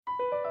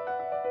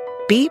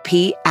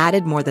BP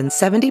added more than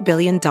 $70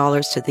 billion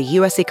to the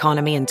U.S.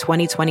 economy in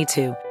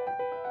 2022.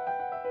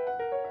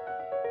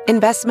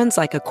 Investments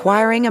like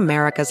acquiring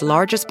America's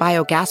largest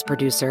biogas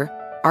producer,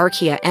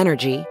 Archaea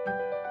Energy,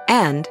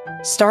 and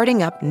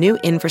starting up new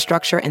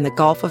infrastructure in the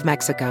Gulf of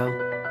Mexico.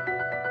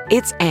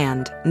 It's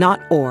and,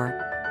 not or.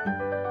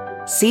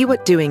 See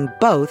what doing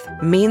both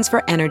means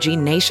for energy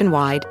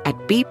nationwide at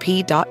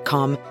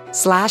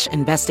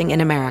bp.com/investing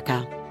in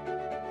America.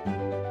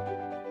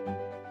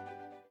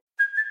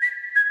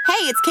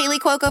 Hey, it's Kaylee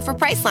Cuoco for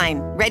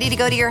Priceline. Ready to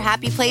go to your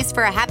happy place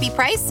for a happy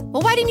price?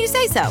 Well, why didn't you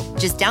say so?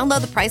 Just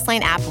download the Priceline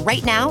app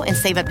right now and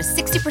save up to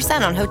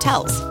 60% on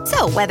hotels.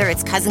 So whether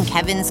it's Cousin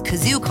Kevin's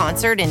Kazoo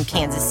Concert in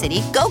Kansas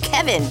City, go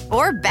Kevin,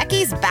 or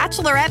Becky's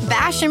Bachelorette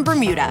Bash in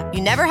Bermuda,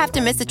 you never have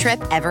to miss a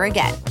trip ever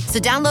again. So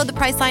download the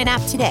Priceline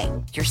app today.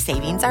 Your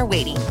savings are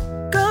waiting.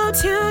 Go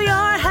to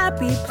your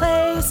happy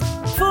place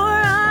for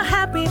a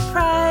happy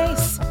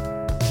price.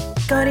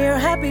 Go to your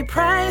happy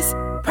price,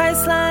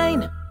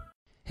 Priceline.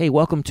 Hey,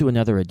 welcome to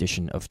another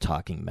edition of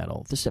Talking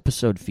Metal. This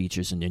episode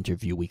features an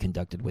interview we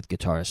conducted with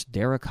guitarist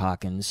Derek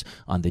Hawkins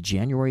on the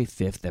January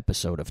 5th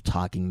episode of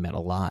Talking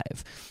Metal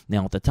Live.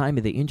 Now, at the time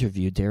of the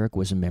interview, Derek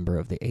was a member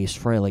of the Ace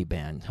Frehley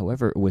Band.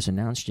 However, it was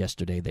announced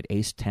yesterday that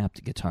Ace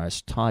tapped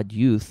guitarist Todd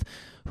Youth,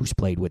 who's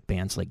played with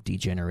bands like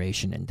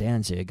Degeneration and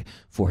Danzig,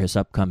 for his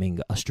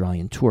upcoming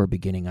Australian tour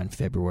beginning on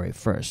February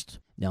 1st.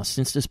 Now,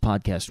 since this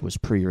podcast was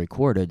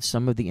pre-recorded,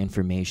 some of the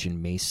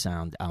information may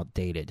sound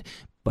outdated,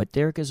 but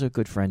Derek is a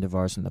good friend of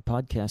ours, and the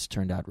podcast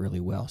turned out really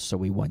well, so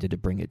we wanted to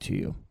bring it to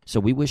you. So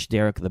we wish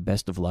Derek the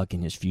best of luck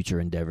in his future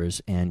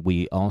endeavors, and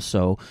we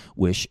also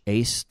wish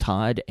Ace,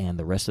 Todd, and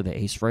the rest of the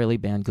Ace Frehley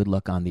Band good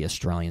luck on the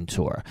Australian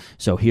tour.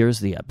 So here's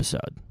the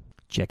episode.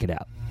 Check it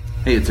out.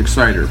 Hey, it's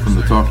Exciter from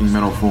the Talking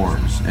Metal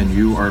forums, and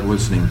you are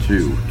listening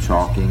to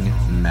Talking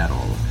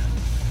Metal.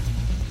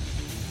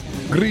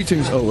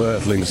 Greetings, O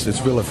Earthlings. It's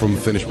Villa from a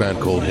Finnish band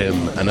called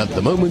Him, and at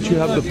the moment you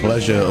have the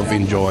pleasure of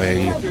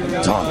enjoying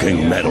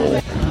Talking Metal.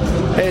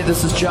 Hey,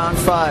 this is John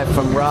Five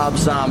from Rob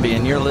Zombie,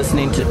 and you're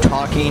listening to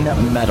Talking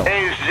Metal.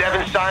 Hey, this is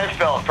Evan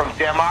Seinfeld from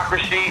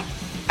Democracy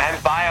and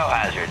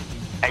Biohazard,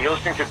 and you're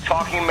listening to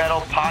Talking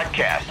Metal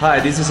Podcast. Hi,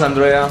 this is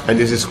Andrea. And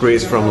this is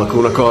Chris from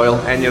Lacuna Coil.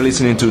 And you're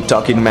listening to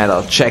Talking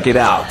Metal. Check it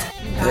out.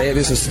 Hey,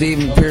 this is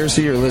Stephen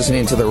Piercy. You're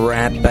listening to The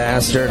Rat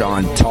Bastard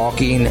on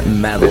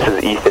Talking Metal. This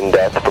is Ethan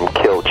Death from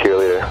Kill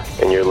Cheerleader,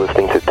 and you're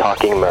listening to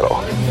Talking Metal.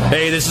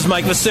 Hey, this is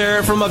Mike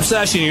Vassera from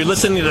Obsession. You're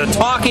listening to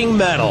Talking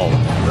Metal.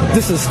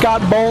 This is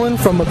Scott Boland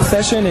from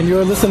Obsession, and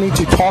you're listening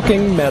to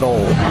Talking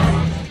Metal.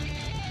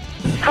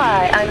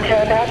 Hi, I'm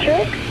Tara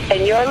Patrick,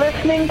 and you're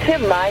listening to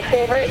my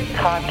favorite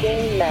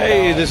Talking Metal.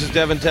 Hey, this is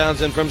Devin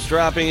Townsend from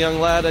Strapping Young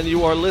Lad, and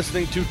you are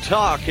listening to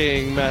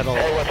Talking Metal.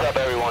 Hey, what's up,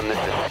 everyone? This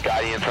is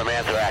Scott Ian from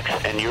Anthrax,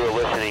 and you're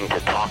listening to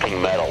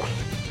Talking Metal.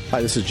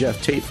 Hi, this is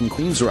Jeff Tate from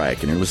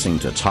Queensryche, and you're listening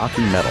to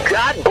Talking Metal.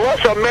 God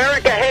bless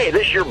America. Hey,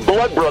 this is your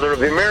blood brother of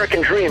the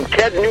American Dream,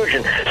 Ted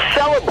Nugent,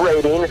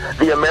 celebrating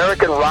the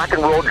American rock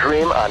and roll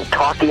dream on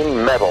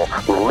Talking Metal.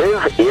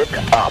 Live it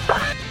up.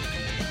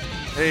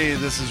 Hey,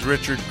 this is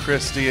Richard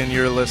Christie, and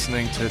you're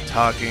listening to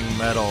Talking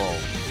Metal.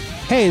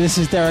 Hey, this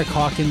is Derek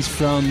Hawkins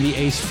from the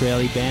Ace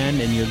Frehley Band,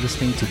 and you're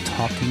listening to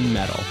Talking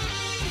Metal.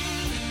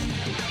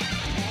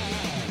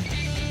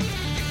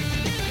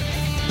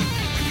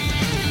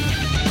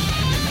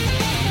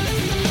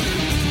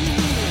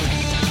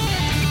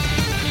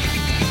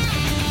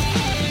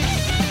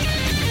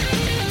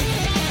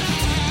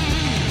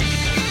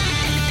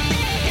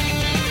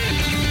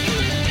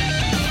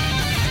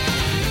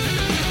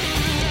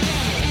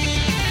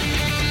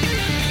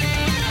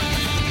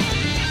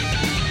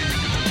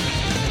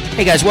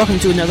 Hey guys, welcome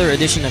to another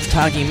edition of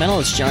Talking Metal.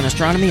 It's John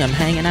Astronomy. I'm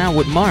hanging out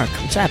with Mark.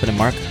 What's happening,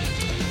 Mark?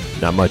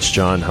 Not much,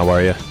 John. How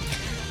are you?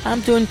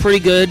 I'm doing pretty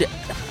good.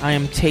 I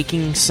am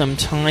taking some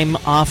time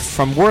off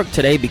from work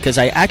today because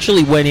I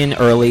actually went in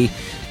early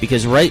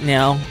because right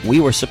now we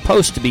were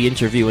supposed to be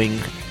interviewing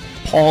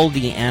Paul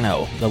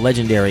Di'Anno, the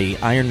legendary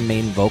Iron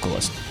Maiden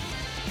vocalist.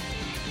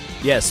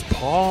 Yes,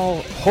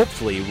 Paul,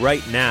 hopefully,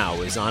 right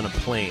now is on a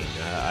plane.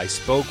 I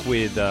spoke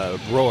with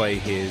Roy,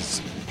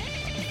 his,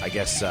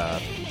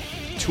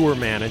 tour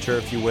manager,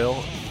 if you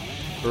will,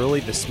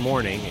 early this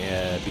morning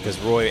because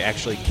Roy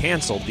actually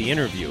canceled the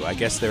interview. I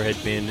guess there had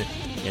been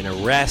an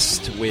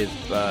arrest with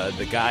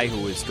the guy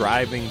who was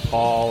driving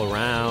Paul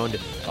around.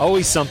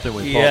 Always something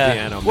with Paul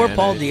Di'Anno, poor man.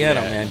 Paul Di'Anno,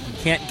 man. He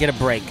can't get a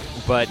break.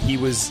 But he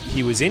was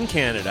in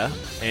Canada,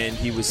 and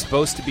he was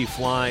supposed to be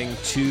flying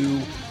to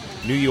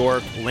New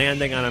York,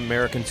 landing on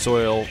American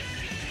soil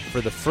for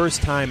the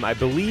first time, I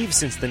believe,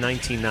 since the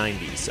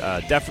 1990s.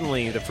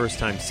 Definitely the first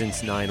time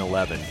since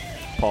 9/11.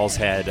 Paul's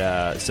had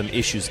some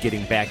issues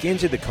getting back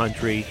into the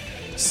country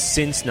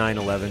since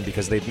 9/11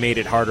 because they've made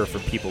it harder for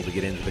people to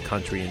get into the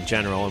country in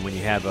general. And when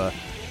you have a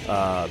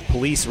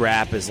police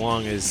rap as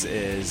long as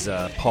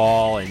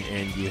Paul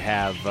and you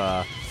have,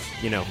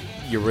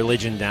 your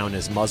religion down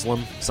as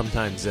Muslim,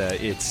 sometimes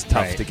it's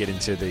tough to get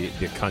into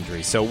the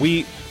country. So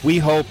we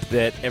hope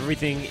that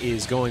everything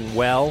is going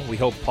well. We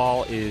hope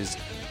Paul is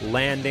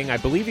landing. I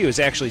believe he was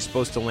actually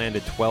supposed to land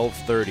at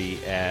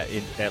 12:30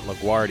 at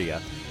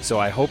LaGuardia. So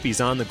I hope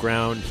he's on the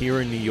ground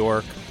here in New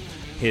York.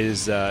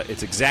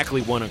 It's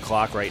exactly 1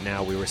 o'clock right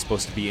now. We were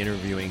supposed to be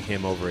interviewing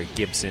him over at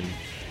Gibson,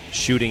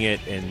 shooting it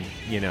and,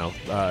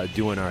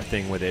 doing our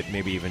thing with it,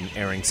 maybe even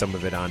airing some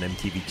of it on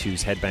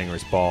MTV2's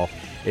Headbangers Ball.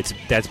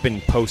 That's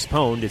been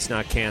postponed. It's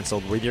not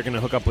canceled. We're either going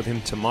to hook up with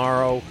him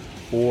tomorrow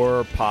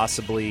or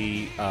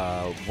possibly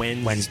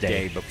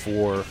Wednesday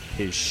before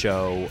his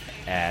show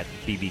at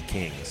BB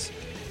King's.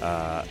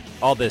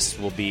 All this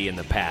will be in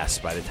the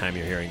past by the time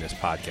you're hearing this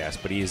podcast,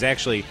 but he is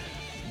actually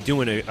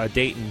doing a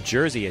date in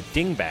Jersey at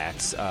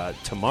Dingbats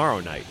tomorrow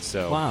night.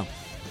 So, wow.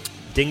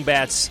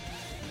 Dingbats,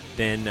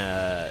 then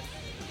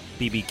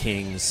BB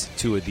King's,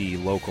 two of the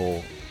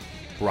local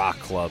rock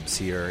clubs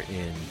here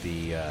in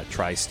the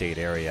tri-state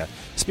area.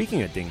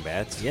 Speaking of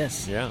Dingbats,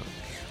 yes, yeah,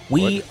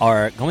 we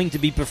are going to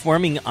be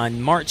performing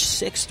on March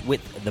 6th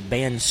with the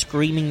band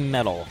Screaming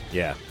Metal.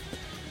 Yeah.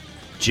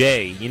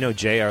 Jay,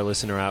 Jay, our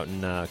listener out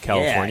in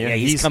California. Yeah,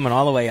 he's coming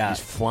all the way out.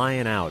 He's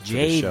flying out for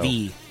JV.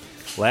 the show.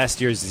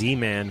 Last year,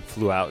 Z-Man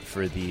flew out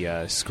for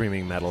the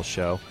Screaming Metal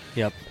show.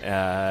 Yep.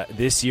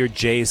 This year,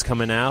 Jay's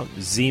coming out.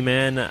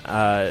 Z-Man,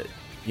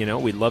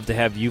 we'd love to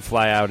have you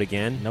fly out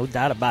again. No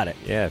doubt about it.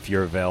 Yeah, if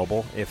you're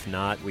available. If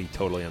not, we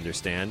totally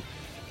understand.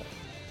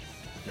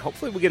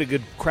 Hopefully we get a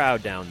good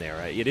crowd down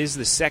there. It is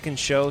the second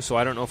show, so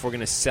I don't know if we're going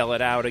to sell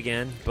it out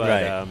again. But,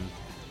 right.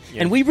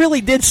 And we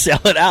really did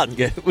sell it out,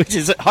 which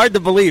is hard to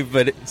believe,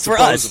 but for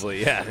us.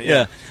 Supposedly,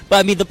 yeah. But,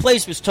 I mean, the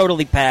place was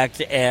totally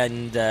packed,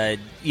 and,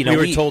 we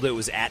were told it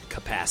was at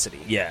capacity.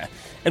 Yeah.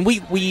 And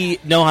we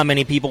know how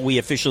many people we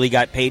officially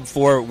got paid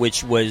for,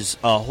 which was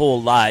a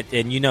whole lot.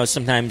 And,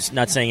 sometimes,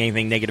 not saying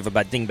anything negative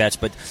about Dingbats,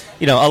 but,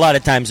 a lot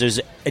of times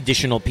there's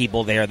additional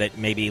people there that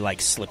maybe,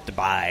 slipped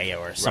by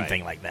or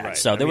something like that. Right.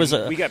 So there was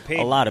we got paid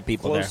a lot of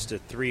people close there.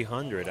 To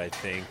 300, I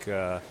think.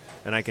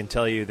 And I can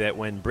tell you that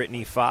when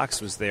Brittany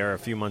Fox was there a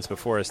few months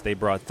before us, they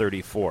brought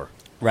 34.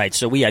 Right,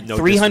 so we had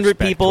 300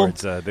 people.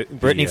 Towards,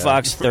 Brittany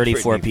Fox,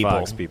 34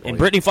 people. And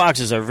Brittany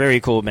Fox is a very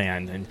cool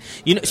band. And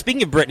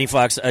speaking of Brittany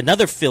Fox,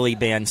 another Philly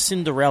band,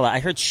 Cinderella. I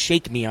heard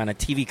 "Shake Me" on a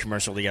TV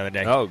commercial the other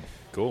day. Oh,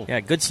 cool! Yeah,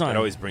 good song. That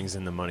always brings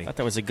in the money. I thought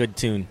that was a good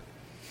tune.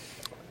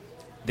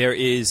 There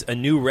is a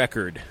new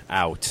record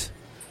out,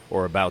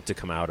 or about to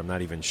come out. I'm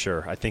not even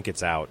sure. I think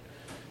it's out.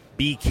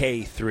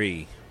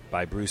 BK3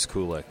 by Bruce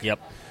Kulick. Yep.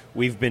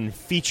 We've been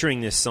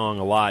featuring this song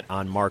a lot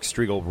on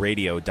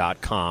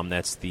markstriegelradio.com.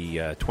 That's the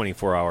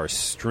 24-hour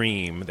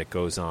stream that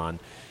goes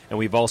on. And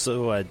we've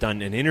also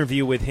done an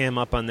interview with him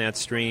up on that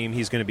stream.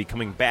 He's going to be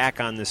coming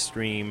back on the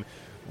stream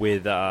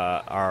with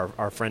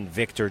our friend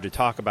Victor to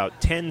talk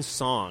about 10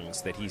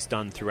 songs that he's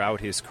done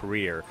throughout his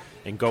career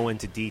and go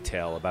into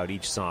detail about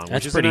each song. That's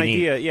which is pretty an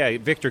idea. neat. Yeah,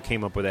 Victor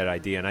came up with that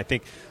idea, and I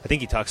think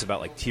he talks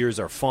about Tears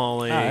Are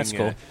Falling. Oh, that's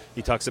cool.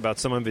 He talks about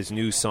some of his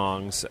new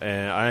songs,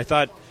 and I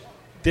thought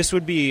this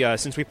would be,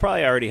 since we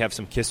probably already have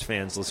some Kiss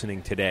fans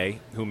listening today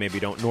who maybe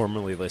don't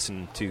normally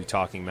listen to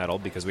Talking Metal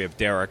because we have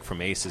Derek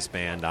from Ace's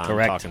band on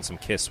talking some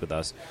Kiss with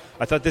us.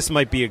 I thought this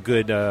might be a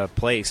good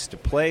place to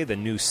play the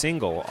new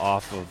single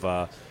off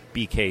of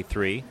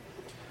BK3,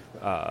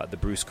 the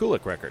Bruce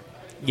Kulick record.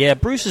 Yeah,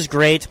 Bruce is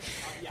great.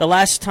 The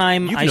last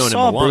time You've I known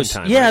saw him a long Bruce,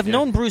 time, yeah, right? I've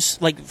known Bruce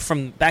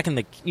from back in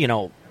the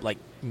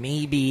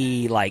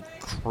maybe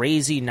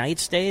Crazy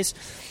Nights days,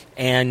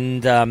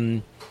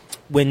 and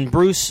when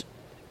Bruce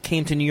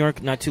came to New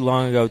York not too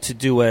long ago to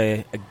do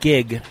a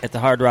gig at the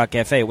Hard Rock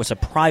Cafe. It was a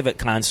private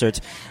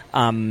concert.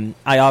 I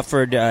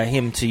offered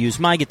him to use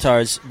my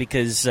guitars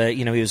because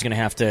he was going to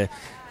have to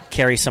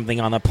carry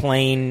something on the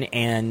plane,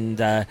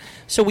 and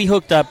so we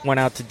hooked up, went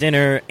out to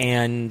dinner,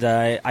 and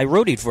I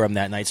roadied for him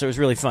that night, so it was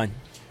really fun.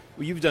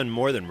 Well, you've done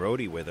more than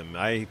roadie with him.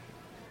 I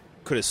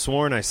could have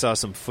sworn I saw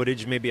some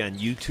footage maybe on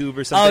YouTube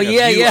or something of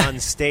you on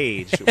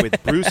stage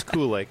with Bruce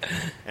Kulick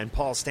and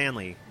Paul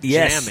Stanley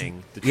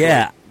jamming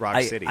Detroit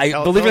Rock City.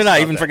 Believe it or not,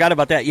 I even forgot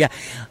about that. Yeah.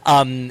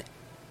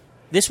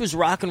 This was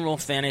Rock and Roll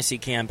Fantasy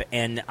Camp,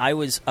 and I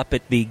was up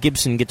at the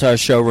Gibson Guitar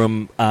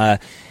Showroom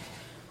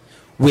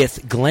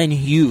with Glenn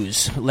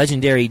Hughes,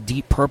 legendary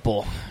Deep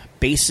Purple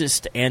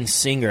bassist and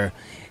singer.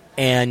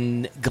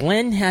 And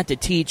Glenn had to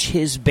teach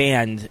his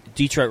band,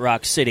 Detroit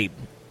Rock City.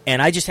 And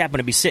I just happened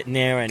to be sitting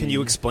there. And can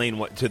you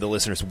explain to the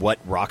listeners what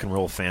Rock and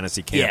Roll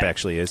Fantasy Camp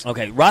actually is?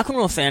 Okay, Rock and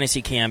Roll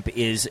Fantasy Camp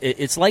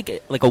it's like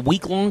a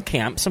week-long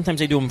camp. Sometimes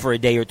they do them for a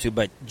day or two,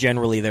 but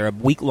generally they're a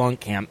week-long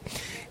camp.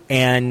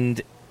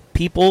 And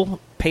people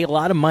pay a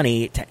lot of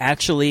money to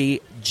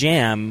actually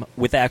jam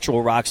with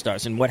actual rock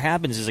stars. And what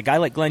happens is a guy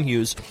like Glenn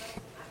Hughes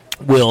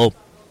will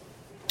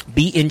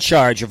be in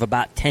charge of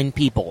about 10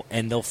 people,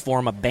 and they'll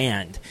form a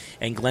band.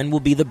 And Glenn will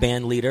be the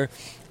band leader.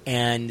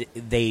 And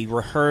they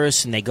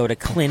rehearse and they go to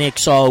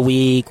clinics all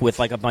week with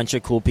a bunch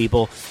of cool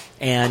people,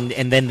 and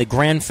then the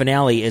grand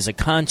finale is a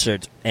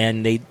concert.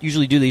 And they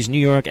usually do these New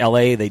York,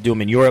 LA. They do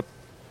them in Europe.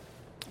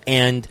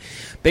 And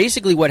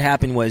basically, what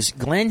happened was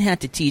Glenn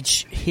had to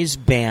teach his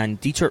band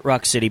Detroit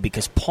Rock City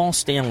because Paul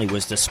Stanley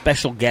was the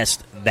special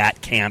guest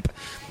that camp.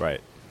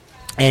 Right.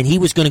 And he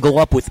was going to go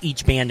up with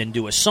each band and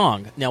do a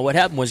song. Now, what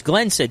happened was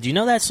Glenn said, "Do you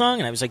know that song?"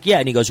 And I was like, "Yeah."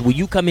 And he goes, "Will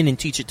you come in and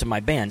teach it to my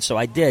band?" So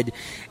I did.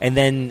 And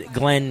then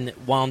Glenn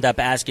wound up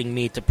asking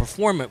me to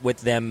perform it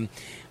with them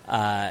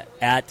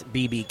at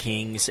BB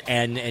King's.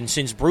 And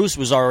since Bruce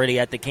was already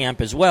at the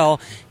camp as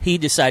well, he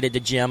decided to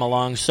jam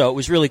along. So it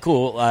was really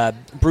cool.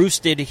 Bruce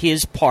did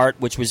his part,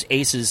 which was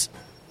Ace's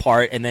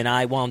part, and then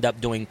I wound up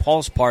doing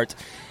Paul's part.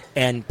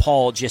 And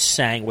Paul just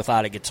sang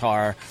without a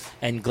guitar,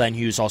 and Glenn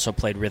Hughes also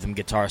played rhythm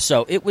guitar.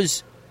 So it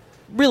was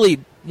really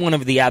one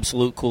of the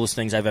absolute coolest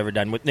things I've ever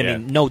done. I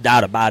mean, no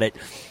doubt about it.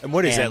 And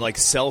what is that, like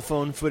cell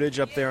phone footage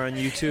up there on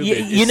YouTube?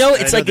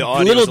 It's like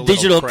a little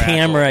digital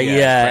camera,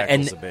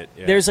 and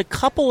there's a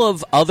couple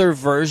of other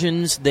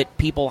versions that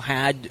people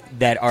had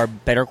that are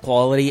better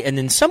quality, and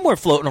then somewhere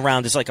floating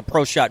around is like a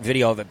pro shot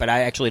video of it, but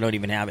I actually don't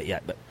even have it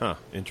yet. But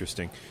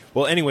interesting.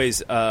 Well,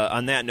 anyways,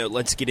 on that note,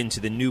 let's get into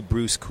the new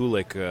Bruce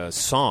Kulick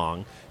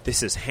song.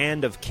 This is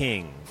Hand of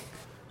King.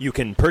 You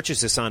can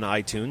purchase this on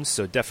iTunes,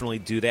 so definitely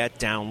do that.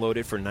 Download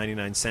it for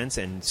 99 cents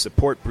and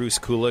support Bruce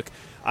Kulick.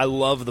 I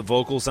love the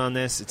vocals on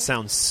this. It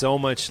sounds so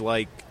much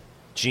like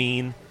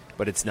Gene,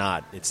 but it's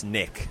not. It's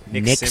Nick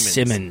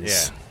Simmons.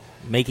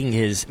 Yeah. Making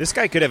his... This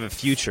guy could have a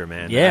future,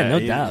 man. Yeah, no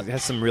doubt. He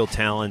has some real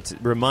talent. It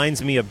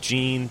reminds me of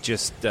Gene,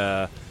 just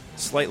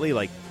slightly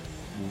like...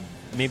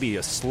 maybe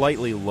a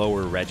slightly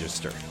lower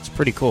register. It's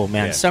pretty cool,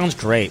 man. Yeah. Sounds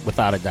great,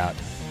 without a doubt.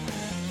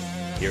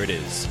 Here it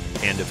is,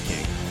 Hand of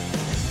King.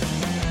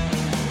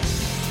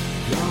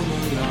 Come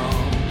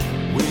along,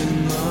 we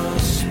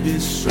must be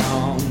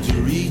strong to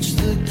reach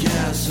the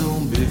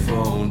castle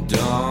before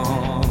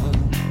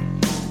dawn.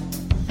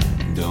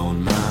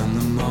 Don't mind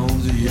the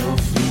moans of your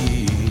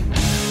feet,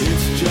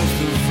 it's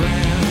just a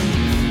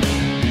friend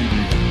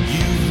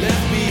you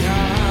left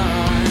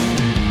behind.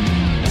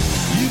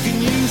 You can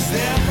use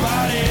their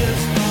bodies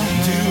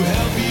to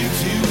help you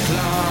to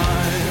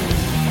climb.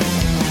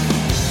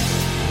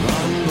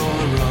 Run,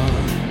 boy, run,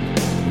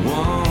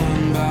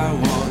 one by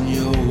one,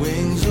 your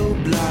wings will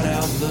blot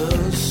out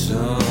the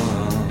sun.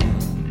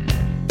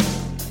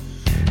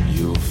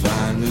 You'll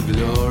find a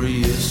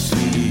glorious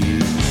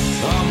seed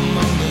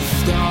among the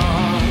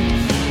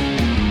stars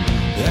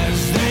as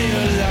they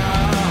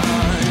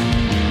align.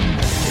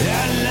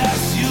 At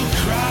last you'll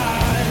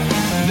cry,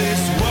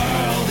 this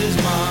world is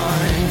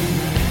mine.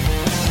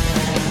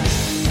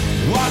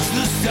 Watch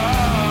the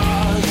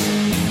stars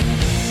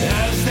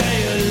as they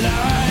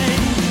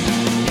align.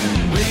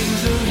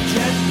 Wings of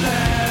jet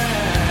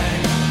black,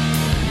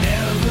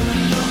 never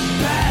look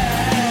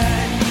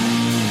back.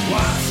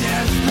 Watch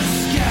as the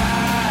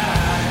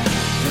sky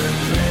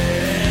turns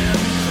red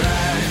and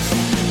cracks.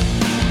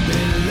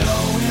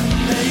 Below him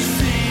they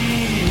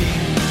sing,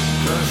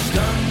 crushed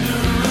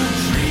under a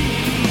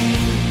tree,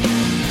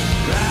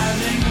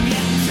 rising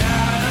in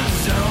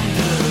tides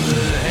under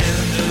the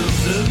hand of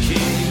the king.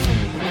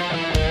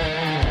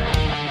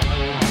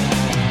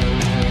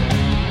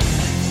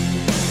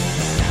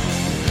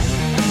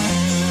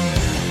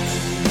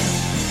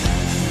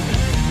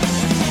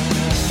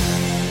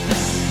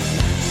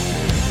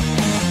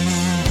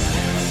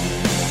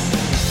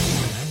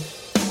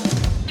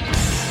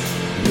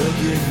 Look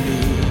at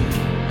me,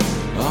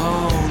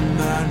 on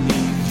my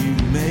knees, you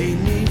made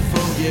me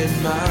forget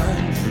my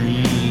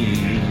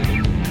dream.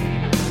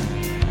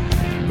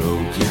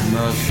 Broken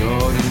my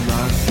sword and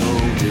my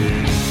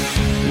shoulders,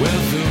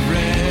 wealth of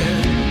red,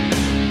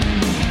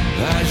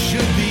 I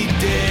should be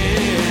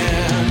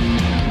dead,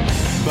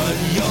 but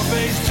your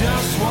face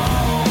just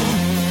won't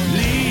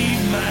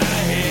leave my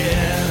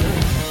head.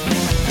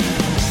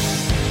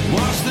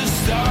 Watch the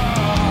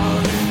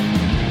stars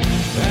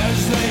as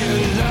they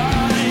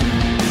align.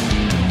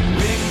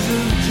 Wings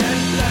of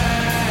jet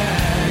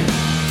black,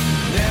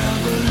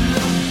 never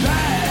look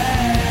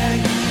back.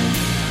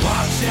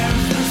 Watch as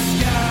the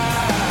sky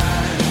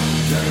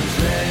turns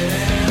red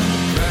and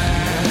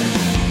crack.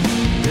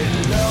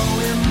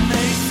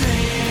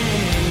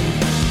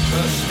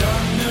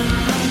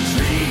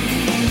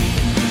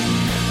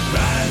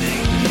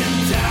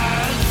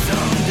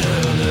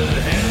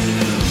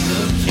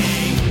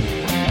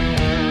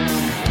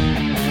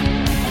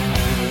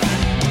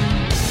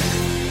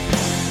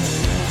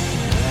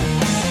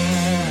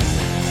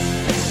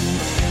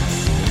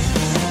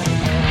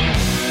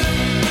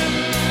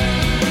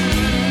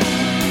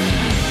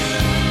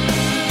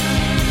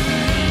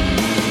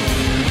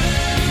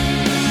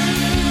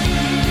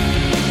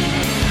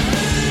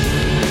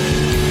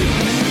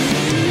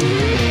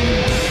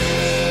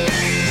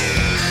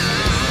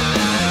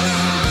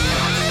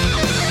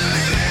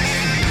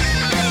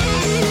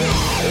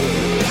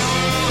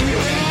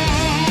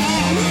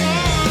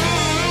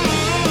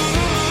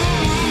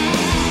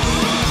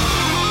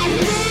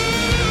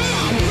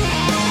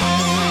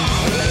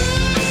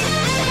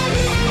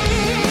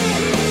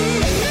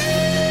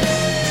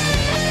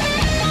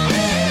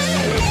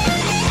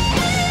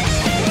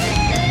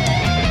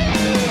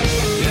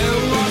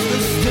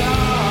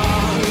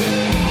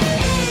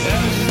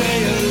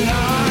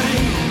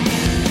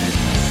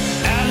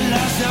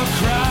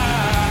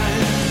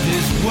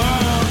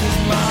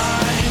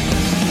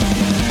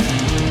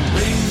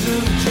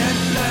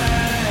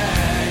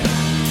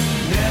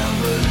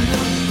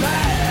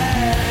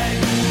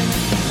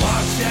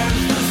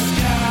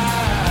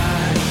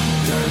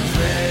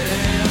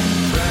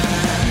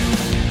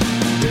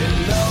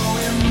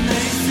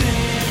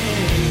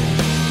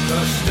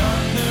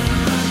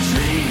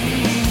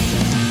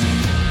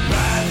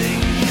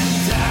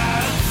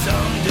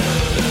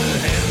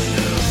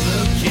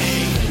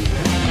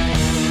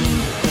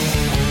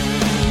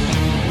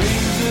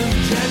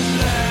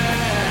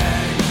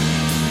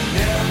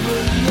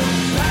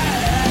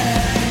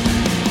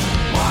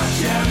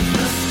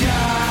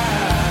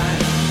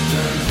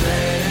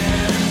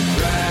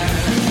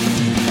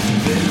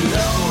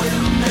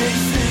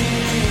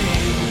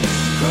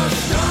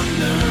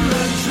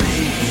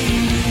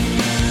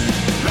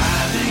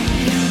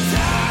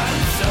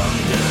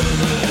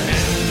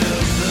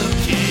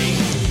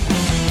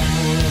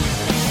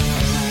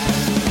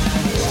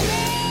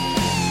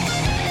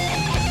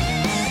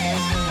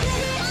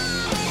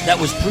 That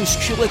was Bruce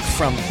Kulick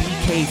from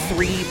BK3,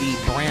 the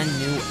brand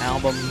new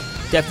album.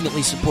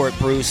 Definitely support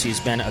Bruce. He's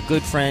been a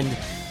good friend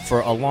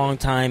for a long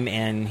time,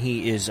 and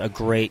he is a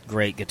great,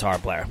 great guitar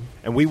player.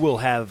 And we will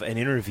have an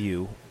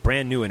interview,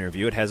 brand new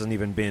interview. It hasn't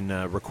even been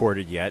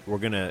recorded yet. We're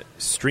going to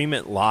stream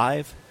it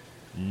live,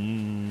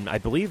 I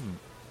believe,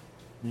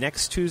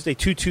 next Tuesday,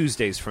 2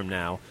 Tuesdays from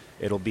now.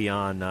 It'll be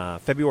on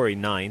February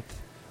 9th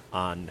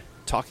on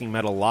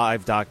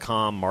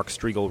TalkingMetalLive.com,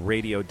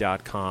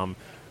 MarkStriegelRadio.com.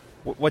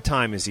 What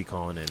time is he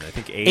calling in? I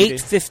think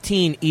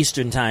 8:15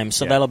 Eastern Time,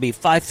 so that'll be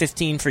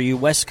 5:15 for you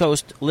West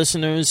Coast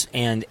listeners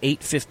and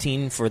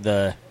 8:15 for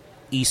the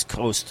East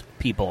Coast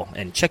people.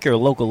 And check your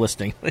local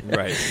listing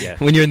right, yeah.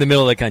 when you're in the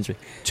middle of the country.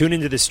 Tune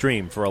into the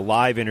stream for a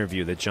live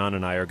interview that John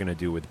and I are going to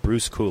do with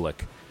Bruce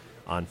Kulick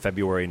on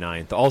February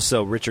 9th.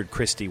 Also, Richard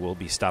Christie will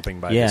be stopping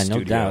by the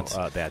studio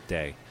that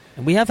day.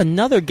 And we have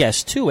another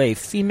guest, too, a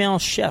female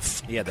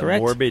chef. Yeah, the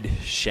correct? Morbid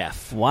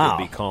Chef will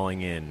be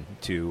calling in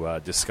to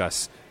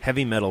discuss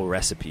heavy metal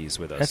recipes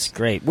with us. That's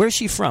great. Where's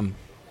she from?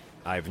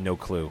 I have no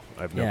clue.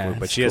 But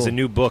she cool. has a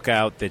new book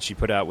out that she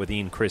put out with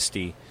Ian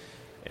Christie,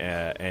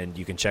 and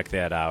you can check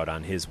that out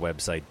on his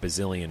website.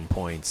 Bazillion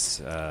Points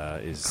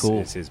is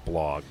his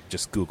blog.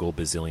 Just Google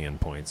Bazillion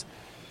Points.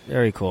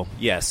 Very cool.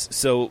 Yes.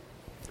 So,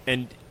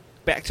 and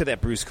back to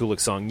that Bruce Kulick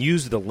song.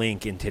 Use the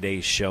link in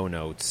today's show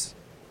notes.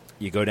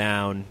 You go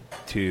down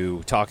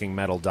to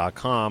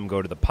TalkingMetal.com,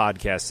 go to the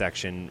podcast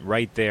section.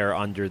 Right there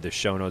under the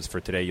show notes for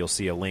today, you'll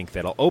see a link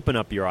that'll open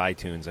up your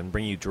iTunes and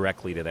bring you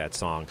directly to that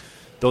song.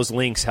 Those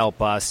links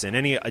help us, and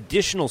any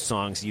additional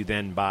songs you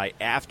then buy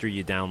after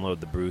you download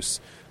the Bruce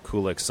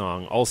Kulick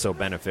song also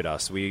benefit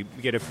us. We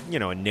get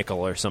a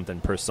nickel or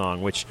something per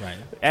song, which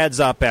adds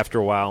up after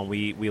a while, and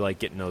we like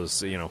getting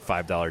those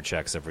 $5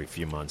 checks every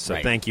few months.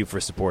 So thank you for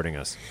supporting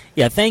us.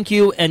 Yeah, thank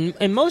you,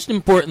 and most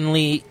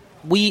importantly,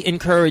 we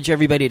encourage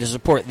everybody to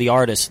support the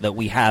artists that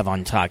we have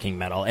on Talking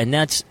Metal, and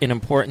that's an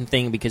important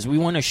thing because we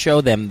want to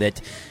show them that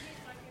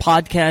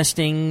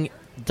podcasting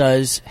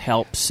does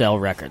help sell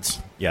records.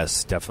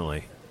 Yes,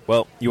 definitely.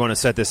 Well, you want to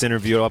set this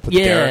interview up with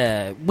Derek?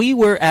 Yeah, we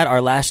were at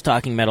our last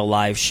Talking Metal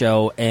live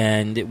show,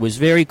 and it was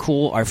very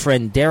cool. Our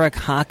friend Derek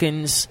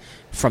Hawkins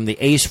from the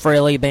Ace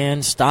Frehley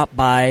Band stopped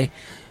by.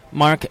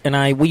 Mark and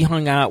I, we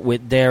hung out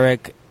with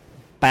Derek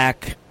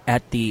back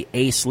at the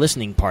Ace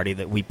listening party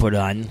that we put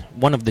on,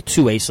 one of the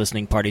 2 Ace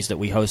listening parties that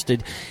we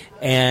hosted.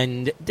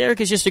 And Derek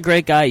is just a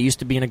great guy. He used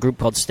to be in a group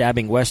called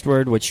Stabbing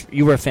Westward, which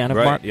you were a fan of,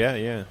 Mark?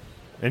 Yeah.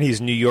 And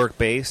he's New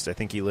York-based. I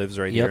think he lives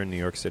right here in New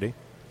York City.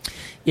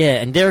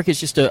 Yeah, and Derek is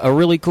just a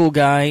really cool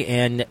guy,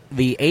 and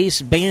the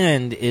Ace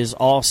band is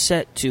all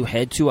set to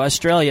head to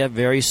Australia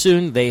very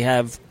soon. They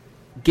have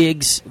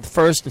gigs the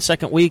first and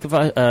second week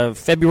of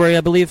February,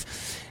 I believe.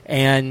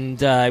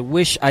 And I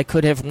wish I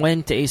could have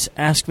went. Ace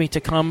asked me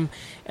to come,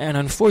 and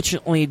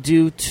unfortunately,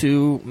 due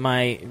to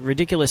my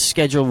ridiculous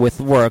schedule with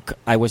work,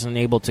 I wasn't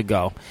able to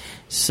go.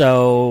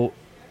 So,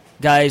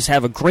 guys,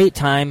 have a great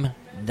time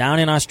down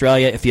in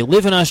Australia. If you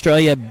live in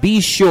Australia,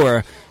 be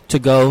sure to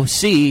go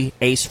see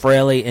Ace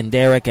Frehley and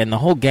Derek and the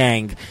whole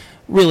gang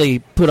really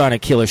put on a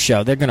killer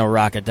show. They're going to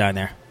rock it down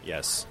there.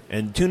 Yes,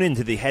 and tune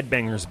into the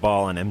Headbangers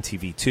Ball on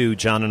MTV2.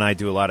 John and I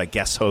do a lot of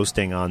guest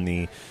hosting on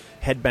the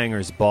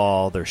Headbangers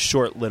Ball. They're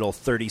short little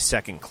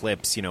 30-second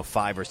clips,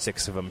 5 or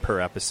 6 of them per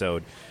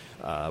episode,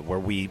 where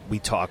we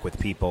talk with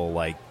people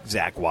like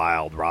Zakk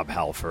Wylde, Rob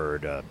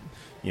Halford,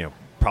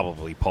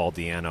 probably Paul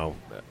Di'Anno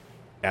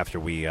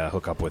after we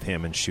hook up with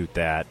him and shoot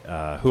that.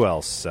 Who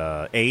else?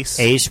 Ace.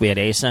 Ace, we had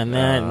Ace on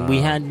that. And we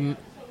had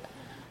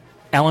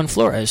Alan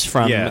Flores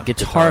from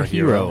Guitar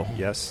Hero.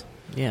 Yes.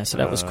 Yeah, so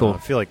that was cool. I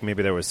feel like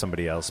maybe there was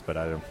somebody else, but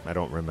I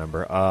don't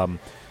remember.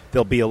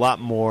 There'll be a lot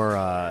more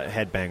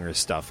Headbangers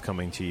stuff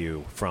coming to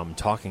you from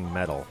Talking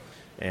Metal.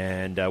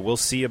 And we'll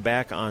see you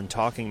back on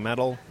Talking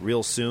Metal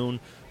real soon.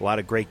 A lot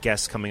of great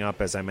guests coming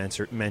up. As I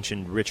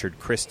mentioned, Richard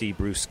Christie,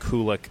 Bruce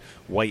Kulick,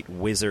 White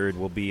Wizard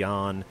will be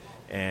on.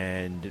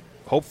 And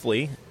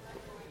hopefully,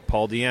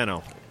 Paul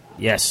Di'Anno.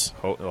 Yes.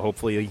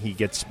 Hopefully he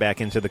gets back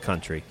into the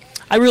country.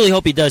 I really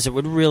hope he does. It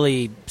would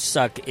really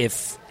suck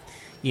if,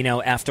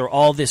 after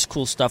all this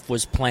cool stuff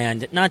was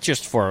planned, not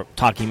just for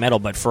Talking Metal,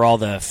 but for all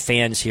the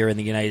fans here in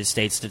the United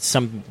States, that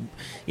some,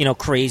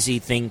 crazy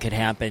thing could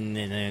happen,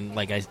 and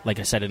like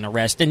I said, an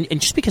arrest.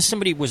 And just because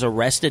somebody was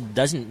arrested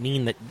doesn't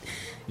mean that,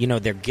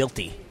 they're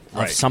guilty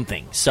of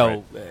something.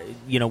 So,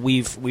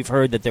 we've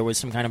heard that there was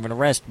some kind of an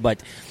arrest,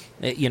 but,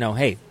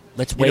 hey,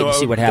 let's wait and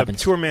see what happens.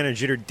 The tour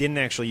manager didn't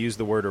actually use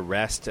the word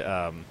arrest.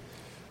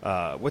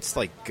 What's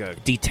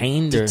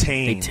detained?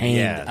 Detained.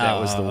 Yeah, that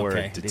was the word.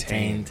 Okay.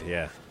 Detained.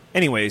 Yeah.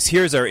 Anyways,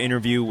 here's our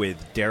interview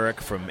with Derek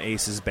from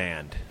Ace's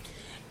band.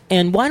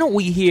 And why don't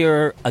we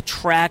hear a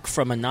track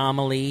from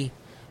Anomaly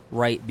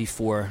right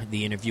before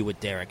the interview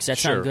with Derek? Does that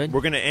sound good? We're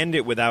going to end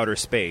it with Outer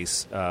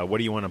Space. What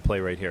do you want to play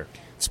right here?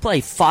 Let's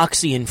play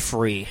Foxy and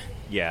Free.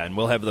 Yeah, and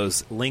we'll have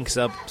those links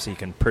up so you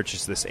can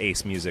purchase this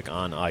Ace music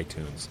on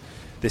iTunes.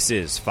 This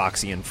is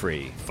Foxy and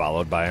Free,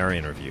 followed by our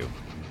interview.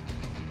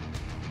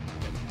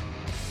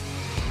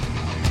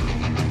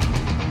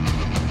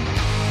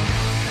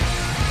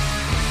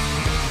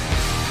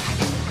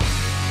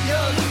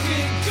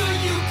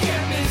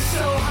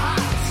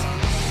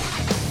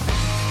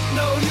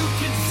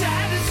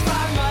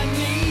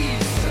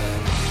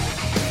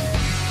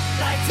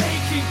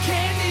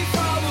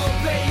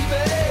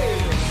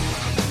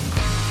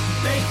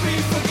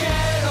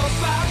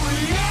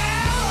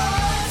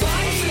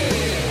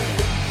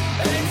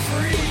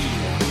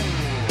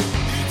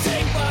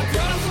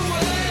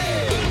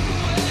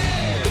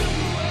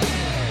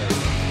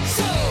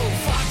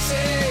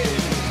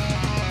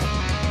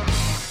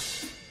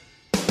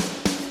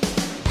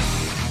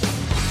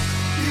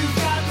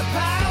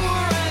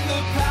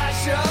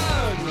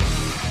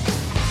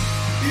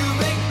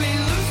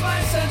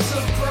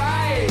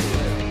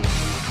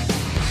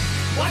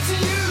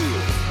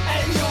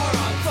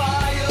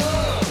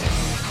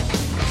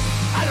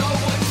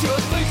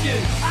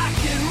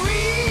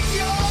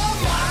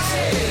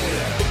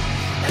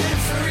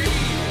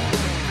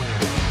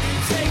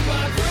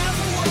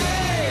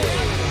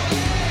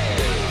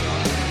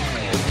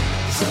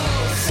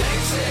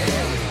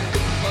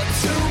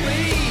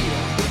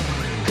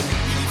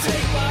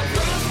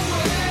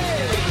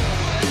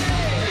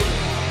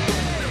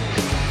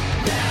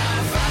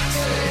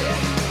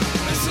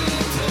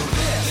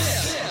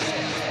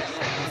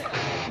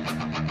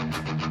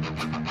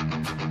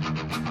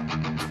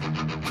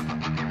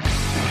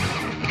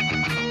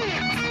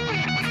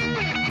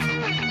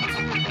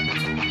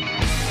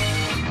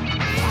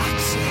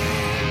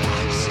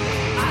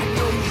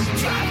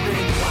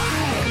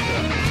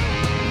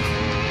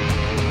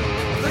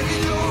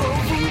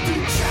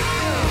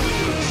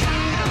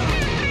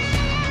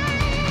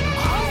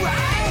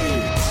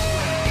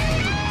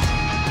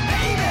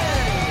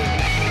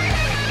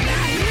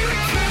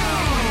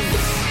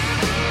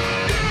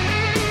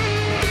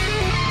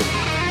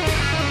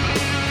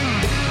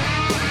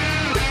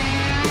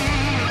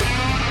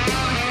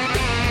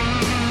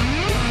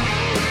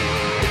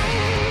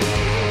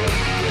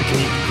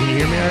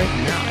 hear it?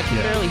 No, I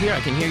can barely hear. I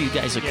can hear you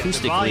guys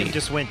acoustically. The volume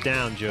just went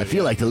down, Joe. I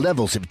feel like the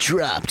levels have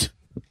dropped.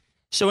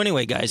 So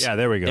anyway, guys. Yeah,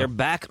 there we go. They're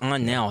back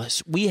on now.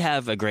 We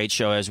have a great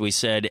show, as we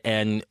said,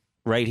 and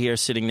right here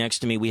sitting next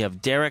to me, we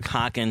have Derek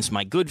Hawkins,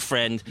 my good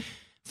friend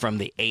from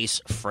the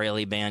Ace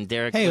Frehley Band.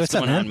 Derek, hey, what's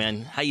going on,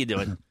 man? How you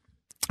doing?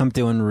 I'm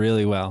doing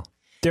really well.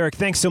 Derek,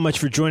 thanks so much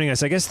for joining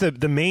us. I guess the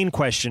main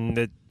question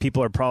that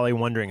people are probably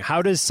wondering,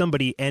 how does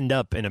somebody end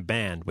up in a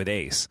band with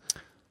Ace?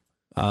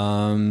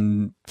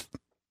 I'm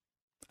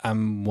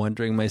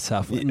wondering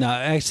myself. No,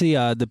 actually,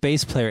 the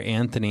bass player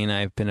Anthony and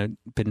I have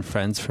been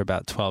friends for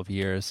about 12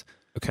 years.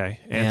 Okay,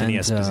 Anthony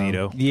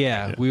Esposito.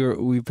 Yeah,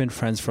 we've been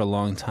friends for a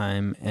long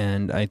time,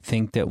 and I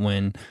think that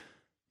when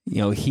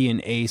he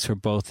and Ace were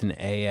both in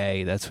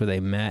AA, that's where they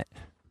met,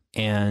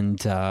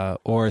 and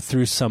or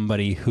through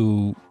somebody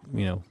who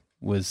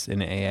was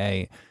in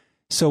AA.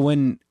 So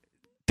when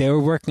they were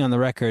working on the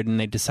record and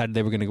they decided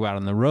they were going to go out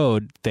on the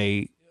road,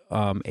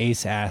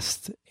 Ace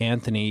asked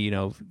Anthony,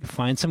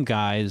 find some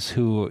guys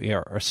who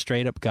are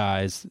straight up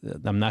guys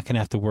I'm not going to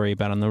have to worry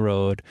about on the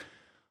road.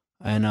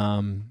 And,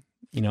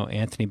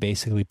 Anthony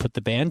basically put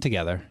the band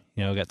together,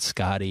 got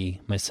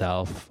Scotty,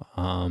 myself,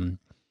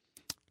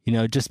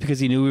 just because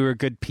he knew we were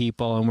good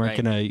people and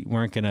weren't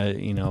going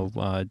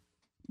to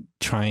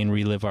try and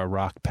relive our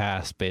rock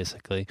past,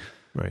 basically.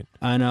 Right.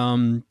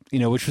 And,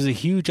 which was a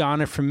huge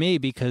honor for me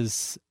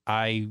because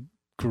I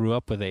grew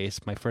up with Ace.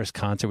 My first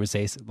concert was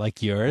Ace,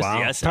 like yours. Wow.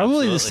 Yes,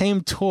 probably absolutely. the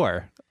same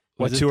tour.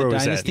 What was tour it the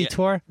was Dynasty that?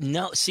 tour?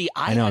 No, see,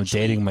 I know I'm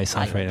dating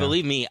myself right now.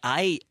 Believe me,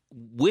 I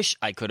wish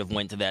I could have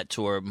went to that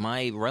tour.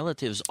 My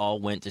relatives all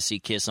went to see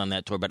Kiss on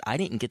that tour, but I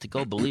didn't get to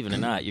go. Believe it or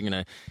not, you're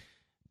gonna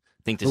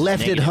think this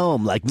Left is at negative.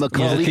 home like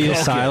Macaulay the Culkin.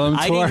 Asylum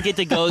tour. I didn't get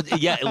to go.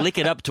 Yeah, Lick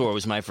It Up tour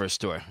was my first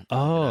tour.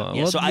 Oh,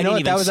 yeah, well, so I didn't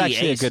even that was see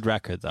actually Ace. a good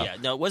record, though. Yeah,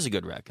 no, it was a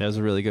good record. That was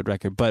a really good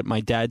record. But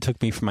my dad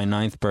took me for my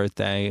 9th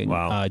birthday.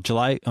 Wow.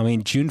 June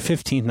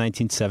 15th,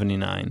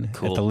 1979,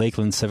 Cool. at the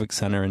Lakeland Civic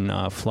Center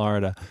in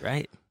Florida.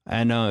 Right.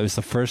 And it was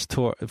the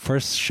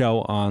first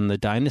show on the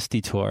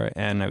Dynasty tour,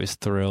 and I was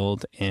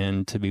thrilled.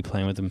 And to be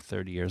playing with them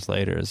 30 years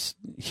later is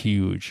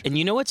huge. And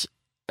you know what's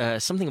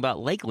something about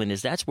Lakeland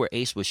is that's where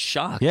Ace was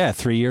shocked. Yeah,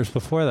 3 years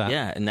before that.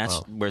 Yeah, and that's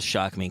where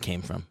Shock Me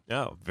came from.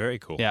 Oh, very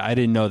cool. Yeah, I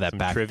didn't know that Some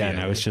back trivia, then.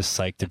 I was right? just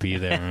psyched to be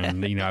there,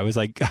 and I was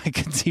like, I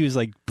could see he was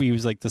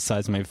like the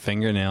size of my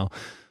fingernail.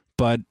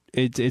 But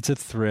it's a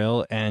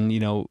thrill, and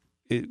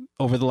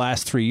over the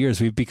last 3 years,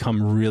 we've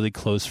become really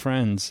close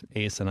friends,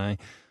 Ace and I.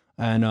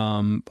 And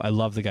I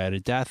love the guy to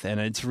death, and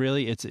it's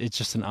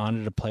just an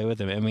honor to play with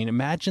him. I mean,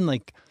 imagine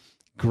like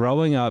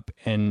growing up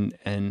and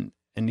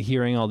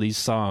hearing all these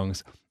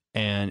songs.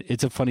 And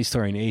it's a funny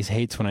story, and Ace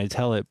hates when I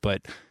tell it,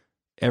 but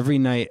every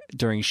night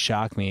during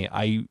Shock Me,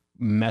 I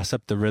mess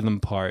up the rhythm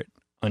part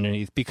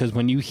underneath, because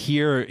when you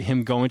hear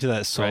him go into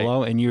that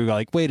solo and you're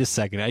like, wait a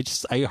second,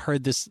 I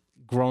heard this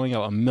growing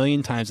up a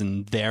million times,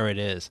 and there it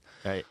is.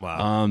 Right.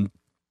 Wow.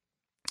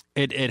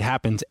 It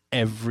happens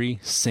every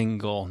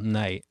single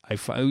night.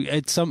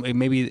 It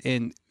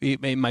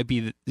might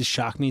be the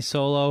Shock Me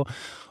solo,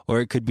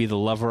 or it could be the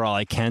Lover All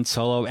I Can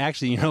solo.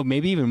 Actually,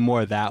 maybe even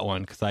more that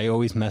one, because I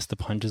always mess the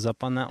punches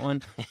up on that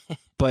one.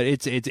 But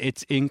it's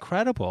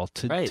incredible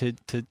to sit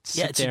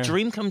it's there. a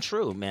dream come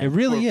true, man. It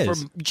really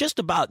is. For just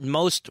about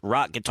most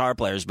rock guitar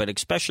players, but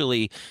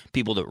especially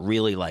people that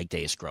really liked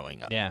Ace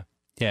growing up. Yeah.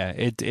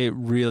 It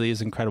really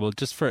is incredible.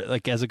 Just for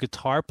as a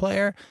guitar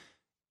player,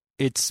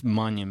 it's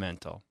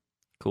monumental.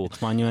 Cool.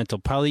 It's monumental.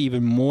 Probably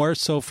even more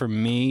so for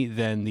me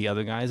than the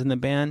other guys in the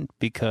band,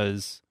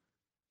 because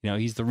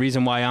he's the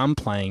reason why I'm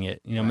playing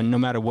it. I mean, no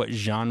matter what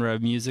genre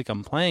of music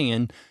I'm playing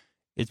in,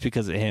 it's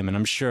because of him. And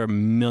I'm sure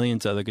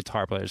millions of other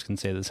guitar players can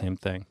say the same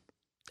thing.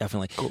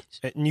 Definitely. Cool.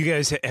 And you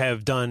guys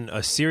have done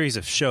a series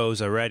of shows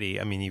already.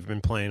 I mean, you've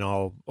been playing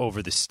all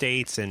over the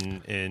States,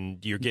 and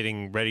you're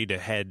getting ready to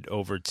head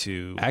over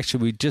to...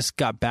 Actually, we just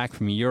got back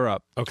from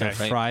Europe the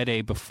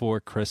Friday before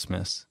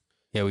Christmas.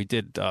 Yeah, we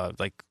did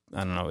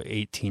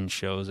 18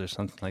 shows or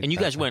something like that. And you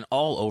guys went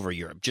all over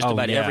Europe, just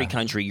about every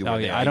country you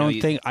were there.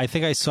 I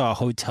think I saw a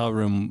hotel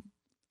room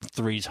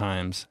 3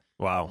 times.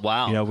 Wow.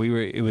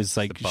 It was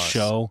like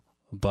show,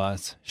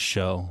 bus,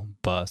 show,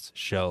 bus,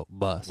 show,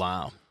 bus.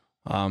 Wow.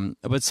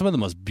 But some of the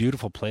most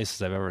beautiful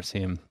places I've ever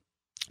seen.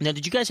 Now,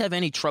 did you guys have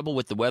any trouble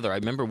with the weather? I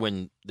remember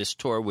when this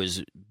tour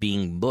was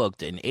being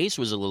booked, and Ace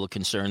was a little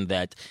concerned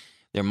that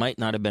there might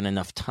not have been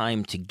enough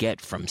time to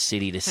get from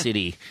city to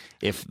city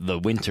if the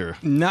winter...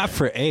 Not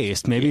for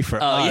Ace, maybe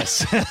for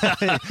us.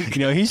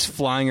 He's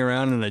flying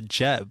around in a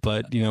jet,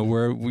 but,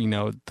 we're,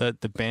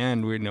 the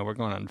band, we're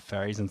going on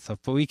ferries and stuff,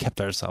 but we kept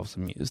ourselves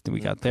amused. We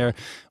got there.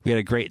 We had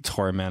a great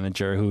tour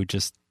manager who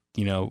just,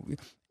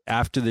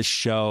 after the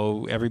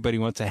show, everybody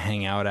wants to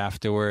hang out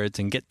afterwards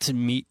and get to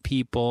meet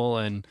people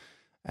and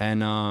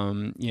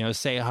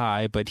say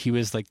hi. But he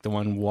was like the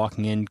one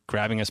walking in,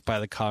 grabbing us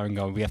by the collar and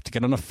going, we have to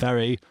get on a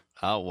ferry.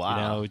 Oh,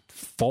 wow.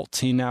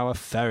 14-hour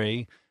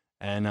ferry.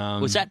 And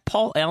was that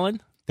Paul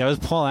Allen? That was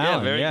Paul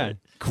Allen, Very good.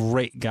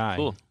 great guy.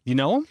 Cool. You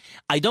know him?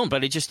 I don't,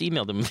 but I just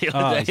emailed him the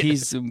other day.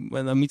 He's,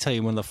 let me tell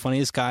you, one of the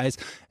funniest guys.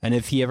 And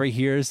if he ever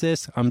hears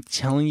this, I'm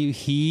telling you,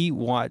 he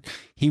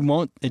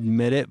won't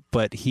admit it,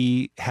 but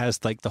he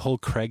has like the whole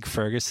Craig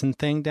Ferguson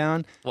thing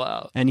down.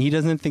 Wow. And he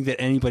doesn't think that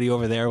anybody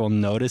over there will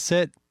notice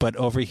it. But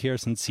over here,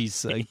 since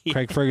he's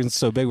Craig Ferguson's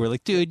so big, we're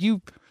like, dude,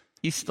 you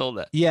stole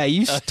that. Yeah,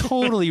 you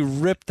totally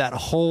ripped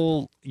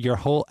your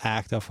whole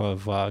act off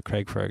of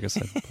Craig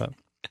Ferguson. But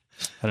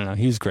I don't know.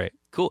 He was great.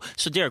 Cool.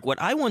 So, Derek,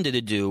 what I wanted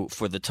to do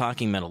for the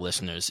Talking Metal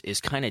listeners is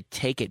kind of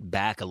take it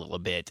back a little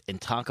bit and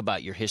talk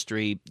about your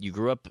history. You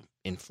grew up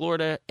in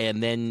Florida,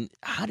 and then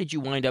how did you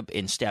wind up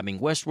in Stabbing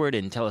Westward?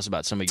 And tell us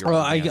about some of your.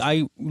 Well,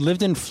 I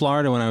lived in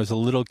Florida when I was a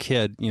little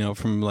kid. You know,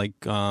 from like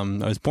I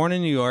was born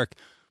in New York,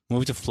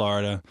 moved to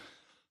Florida.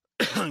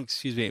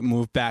 Excuse me.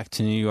 Moved back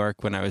to New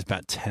York when I was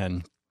about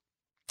 10.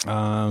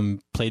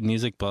 Played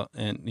music,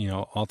 and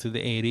all through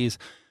the 80s.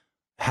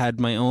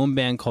 Had my own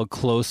band called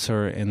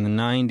Closer in the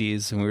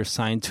 90s, and we were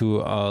signed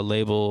to a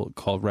label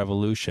called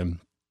Revolution,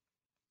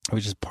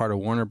 which is part of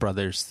Warner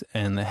Brothers.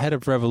 And the head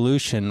of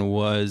Revolution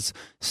was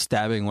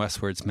Stabbing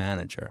Westward's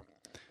manager.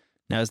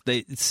 Now,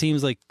 it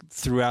seems like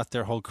throughout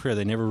their whole career,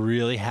 they never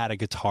really had a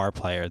guitar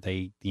player.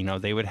 They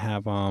would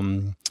have, I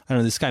don't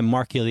know, this guy,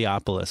 Mark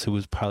Iliopoulos, who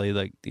was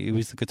probably he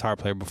was the guitar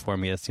player before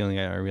me. That's the only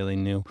guy I really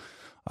knew.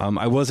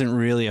 I wasn't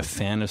really a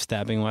fan of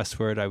Stabbing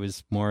Westward. I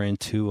was more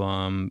into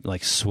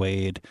like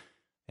Suede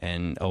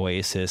and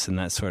Oasis and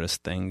that sort of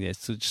thing.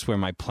 It's just where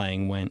my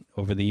playing went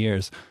over the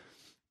years.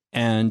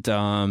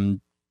 And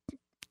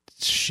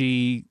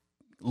she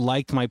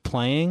liked my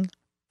playing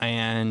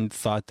and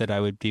thought that I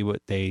would be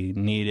what they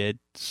needed.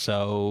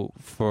 So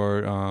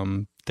for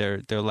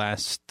their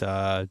last,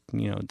 the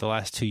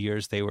last 2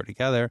 years they were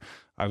together,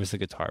 I was the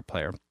guitar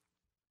player.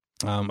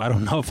 I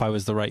don't know if I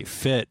was the right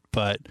fit,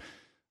 but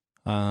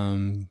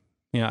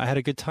I had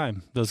a good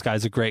time. Those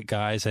guys are great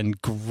guys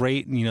and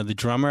great. The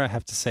drummer, I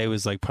have to say,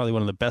 was like probably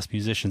one of the best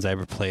musicians I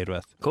ever played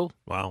with. Cool.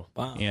 Wow.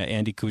 Yeah,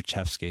 Andy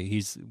Kuchevsky.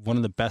 He's one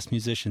of the best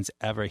musicians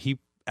ever. He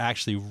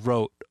actually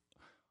wrote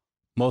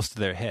most of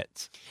their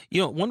hits.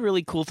 One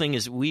really cool thing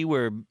is we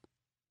were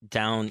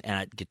down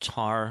at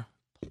Guitar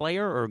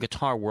Player or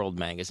Guitar World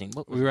magazine.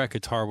 We were at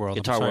Guitar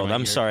World.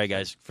 I'm sorry,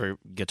 guys, for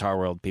Guitar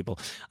World people.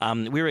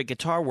 We were at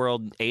Guitar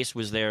World. Ace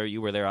was there.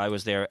 You were there. I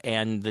was there.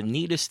 And the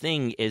neatest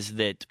thing is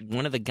that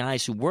one of the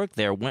guys who worked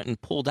there went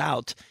and pulled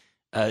out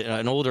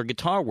an older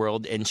Guitar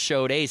World and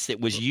showed Ace it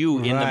was you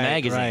in the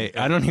magazine. Right.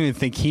 I don't even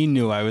think he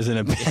knew I was in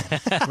a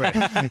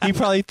band. He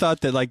probably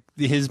thought that like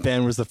his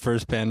band was the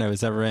first band I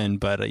was ever in.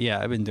 But yeah,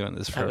 I've been doing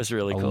this for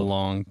a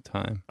long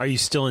time. Are you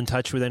still in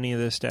touch with any of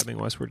the Stabbing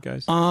Westward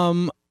guys?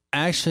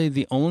 Actually,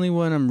 the only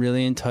one I'm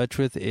really in touch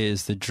with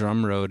is the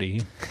drum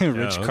roadie,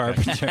 Rich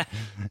Carpenter.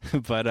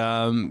 But,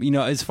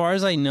 as far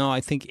as I know,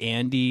 I think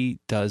Andy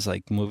does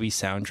like movie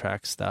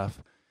soundtrack stuff.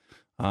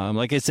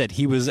 Like I said,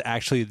 he was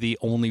actually the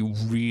only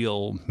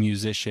real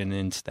musician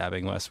in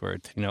Stabbing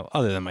Westward,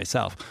 other than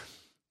myself.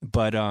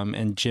 But,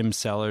 and Jim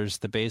Sellers,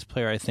 the bass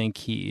player, I think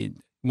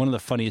one of the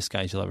funniest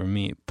guys you'll ever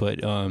meet,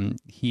 but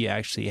he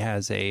actually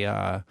has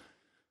a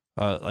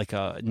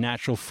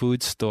natural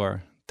food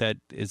store that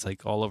is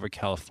like all over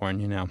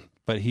California now.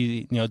 But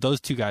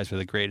those two guys were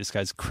the greatest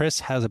guys.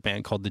 Chris has a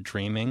band called The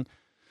Dreaming,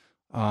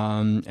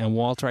 and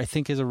Walter, I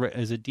think, is a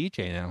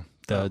DJ now,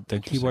 the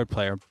keyboard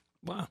player.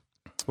 Wow,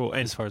 cool.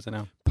 And as far as I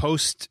know,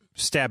 post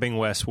Stabbing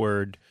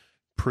Westward,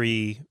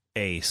 pre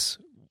Ace,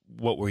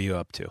 what were you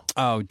up to?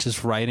 Oh,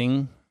 just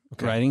writing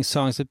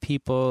songs with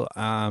people.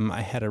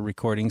 I had a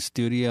recording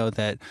studio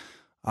that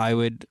I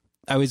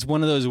was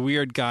one of those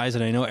weird guys,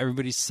 and I know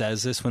everybody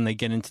says this when they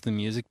get into the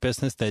music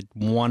business, that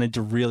wanted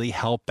to really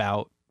help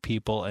out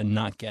people and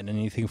not get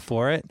anything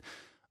for it.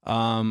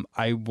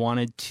 I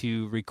wanted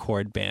to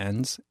record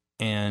bands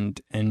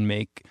and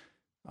make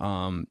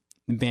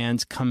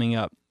bands coming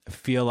up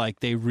feel like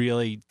they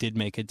really did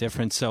make a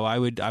difference. So I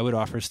would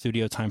offer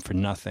studio time for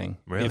nothing.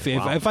 Really?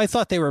 If I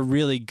thought they were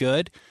really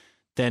good,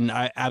 then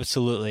I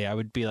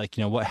would be like,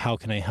 how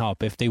can I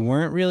help? If they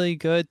weren't really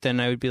good, then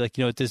I would be like,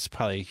 this is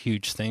probably a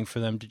huge thing for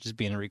them to just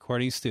be in a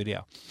recording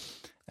studio.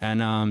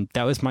 And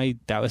that was my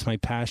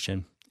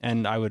passion.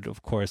 And I would,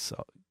 of course,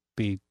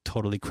 be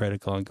totally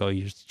critical and go,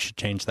 you should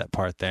change that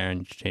part there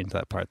and change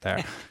that part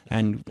there.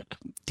 And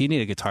do you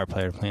need a guitar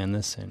player to play on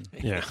this? And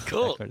yeah,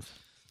 cool.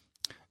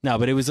 No,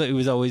 but it was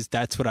always,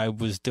 that's what I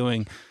was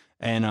doing.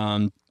 And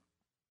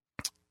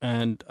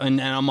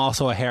I'm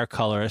also a hair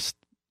colorist.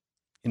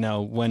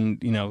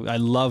 I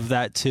love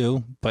that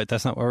too, but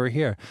that's not why we're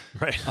here.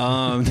 Right.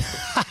 I'll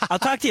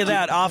talk to you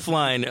that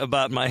offline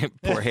about my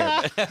poor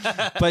hair.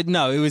 But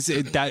no, it was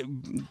that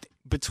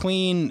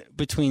between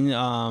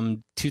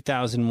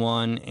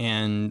 2001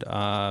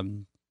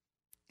 and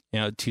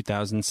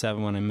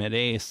 2007 when I met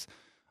Ace,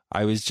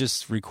 I was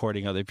just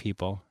recording other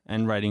people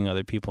and writing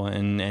other people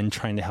and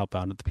trying to help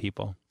out other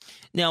people.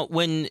 Now,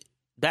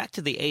 back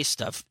to the Ace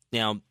stuff.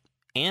 Now,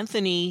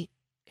 Anthony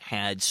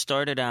had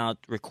started out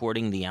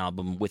recording the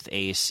album with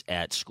Ace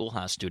at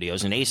Schoolhouse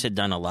Studios, and Ace had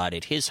done a lot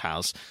at his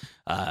house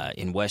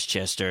in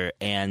Westchester,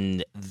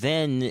 and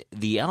then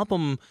the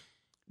album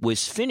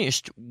was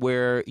finished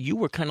where you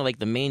were kind of like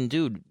the main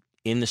dude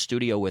in the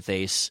studio with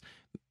Ace,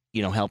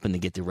 helping to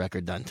get the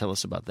record done. Tell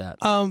us about that.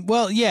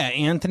 Well, yeah,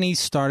 Anthony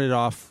started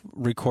off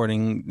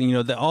recording,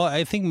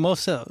 I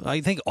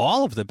think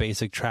all of the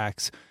basic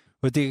tracks,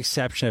 with the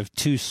exception of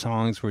 2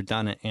 songs, were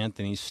done at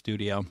Anthony's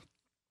studio.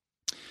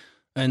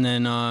 And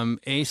then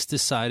Ace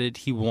decided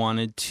he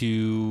wanted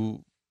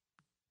to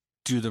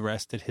do the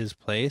rest at his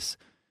place.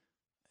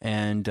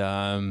 And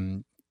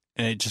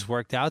it just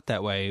worked out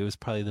that way. It was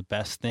probably the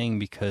best thing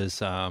because,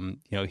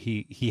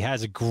 he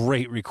has a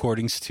great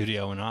recording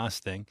studio in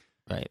Austin.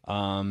 Right.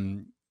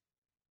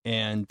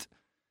 And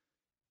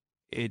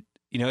it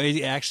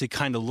actually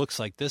kind of looks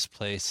like this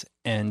place.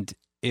 And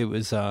it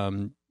was,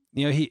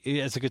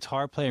 he, as a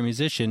guitar player,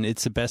 musician,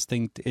 it's the best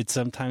thing. It's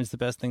sometimes the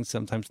best thing,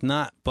 sometimes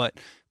not. But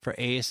for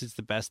Ace, it's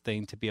the best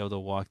thing to be able to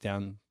walk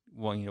down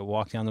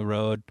the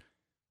road,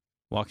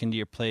 walk into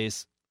your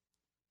place,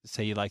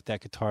 say you like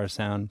that guitar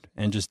sound,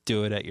 and just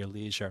do it at your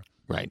leisure.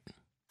 Right.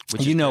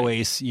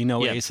 Ace,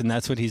 Ace, and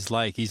that's what he's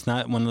like. He's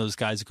not one of those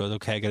guys who goes,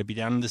 okay, I got to be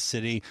down in the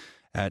city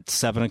at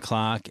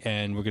 7:00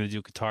 and we're going to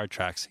do guitar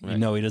tracks. Right.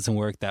 He doesn't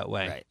work that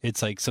way. Right.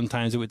 It's like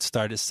sometimes it would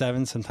start at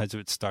 7, sometimes it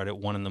would start at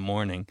 1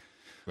 a.m.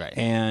 Right.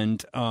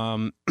 And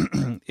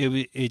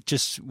it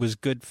just was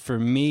good for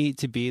me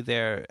to be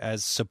there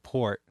as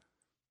support.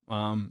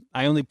 I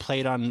only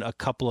played on a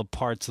couple of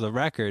parts of the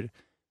record,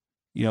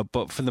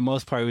 but for the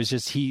most part, it was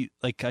just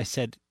like I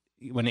said,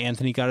 when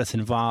Anthony got us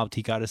involved,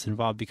 he got us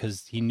involved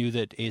because he knew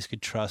that Ace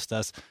could trust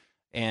us,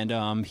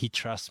 and he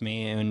trusts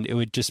me, and it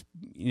would just,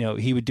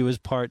 he would do his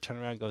part, turn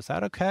around and go, is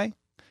that okay?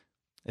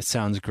 It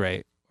sounds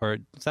great. Or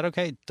is that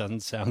okay? It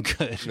doesn't sound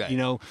good,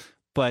 right.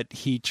 But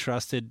he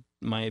trusted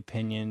my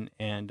opinion,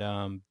 and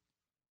I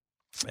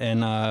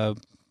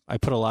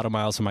put a lot of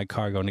miles on my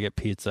car going to get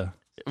pizza.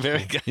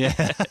 Very good.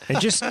 Yeah. And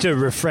just to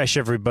refresh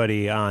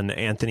everybody on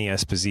Anthony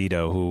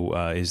Esposito, who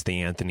is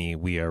the Anthony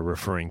we are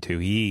referring to,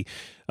 he,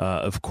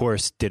 of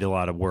course, did a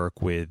lot of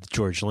work with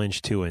George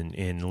Lynch, too,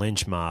 in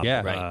Lynch Mob.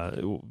 Yeah,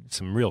 right.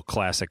 Some real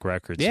classic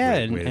records.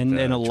 Yeah, with and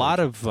a George. lot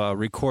of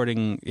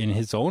recording in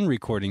his own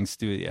recording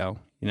studio.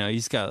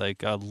 He's got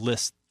like a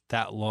list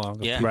that long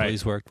of people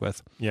he's worked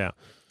with. Yeah.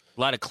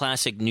 A lot of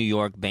classic New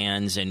York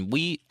bands, and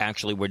we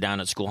actually were down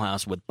at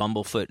Schoolhouse with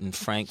Bumblefoot and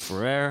Frank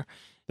Ferrer.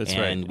 That's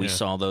and right. And we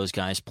saw those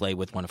guys play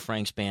with one of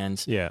Frank's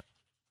bands. Yeah.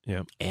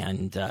 Yeah.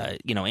 And,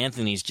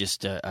 Anthony's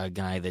just a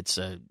guy that's,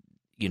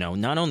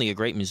 not only a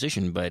great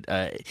musician, but,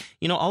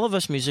 all of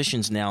us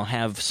musicians now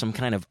have some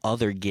kind of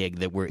other gig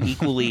that we're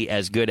equally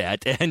as good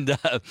at. And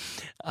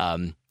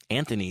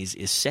Anthony's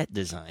is set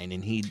design,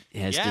 and he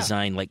has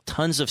designed like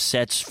tons of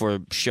sets for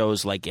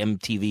shows like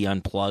MTV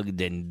Unplugged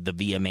and the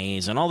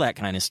VMAs and all that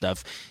kind of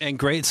stuff. And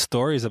great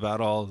stories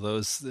about all of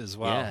those as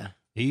well.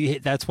 Yeah.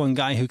 That's one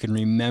guy who can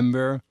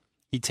remember.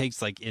 He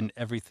takes like in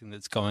everything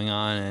that's going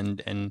on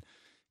and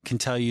can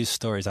tell you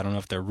stories. I don't know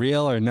if they're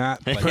real or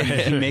not, but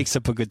he makes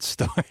up a good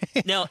story.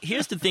 Now,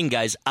 here's the thing,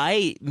 guys.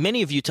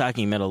 Many of you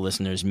Talking Metal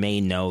listeners may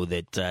know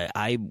that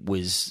I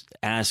was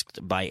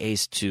asked by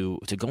Ace to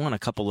go on a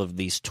couple of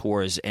these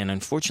tours, and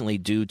unfortunately,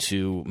 due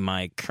to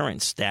my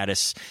current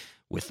status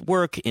with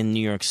work in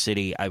New York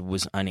City, I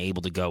was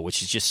unable to go,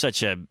 which is just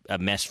such a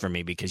mess for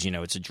me because,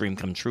 it's a dream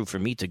come true for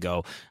me to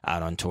go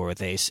out on tour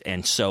with Ace.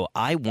 And so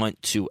I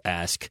want to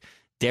ask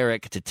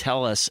Derek to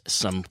tell us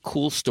some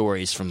cool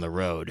stories from the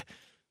road.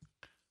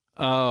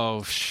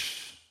 Oh,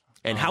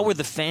 and how were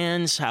the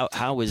fans?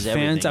 How was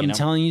fans? everything? I'm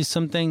telling you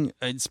something,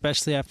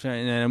 especially after,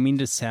 and I don't mean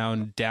to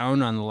sound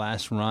down on the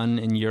last run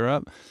in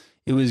Europe.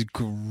 It was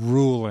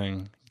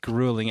grueling.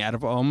 Out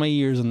of all my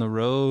years on the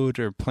road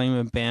or playing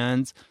with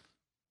bands,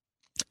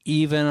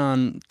 even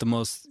on the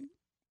most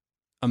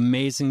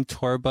amazing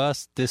tour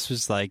bus, this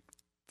was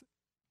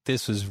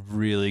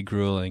really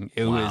grueling.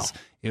 It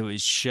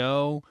was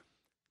show.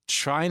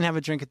 Try and have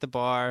a drink at the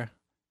bar.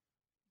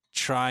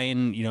 Try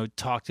and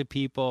talk to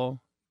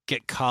people.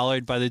 Get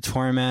collared by the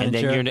tour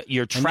manager. And then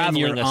you're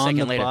traveling and then a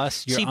second later.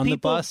 You're on the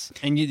bus,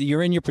 and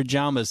you're in your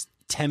pajamas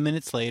 10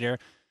 minutes later,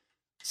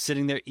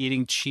 sitting there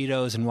eating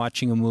Cheetos and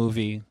watching a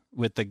movie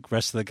with the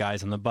rest of the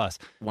guys on the bus.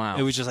 Wow.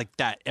 It was just like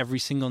that every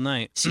single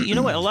night. See, you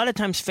know what? A lot of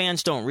times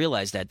fans don't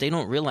realize that. They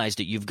don't realize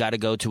that you've got to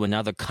go to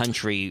another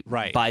country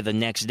by the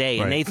next day.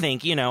 And they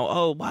think,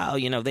 oh, wow,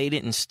 they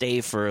didn't stay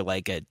for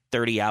like a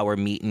 30-hour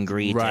meet and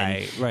greet.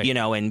 Right.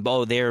 And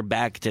they're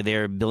back to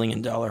their $1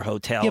 billion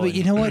hotel. Yeah, but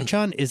you know what,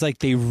 John? Is like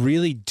they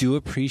really do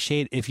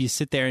appreciate if you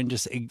sit there and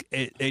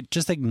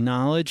just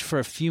acknowledge for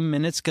a few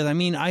minutes. Because,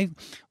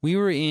 we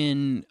were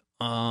in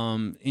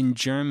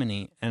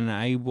Germany, and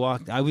I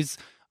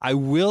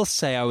will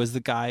say I was the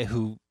guy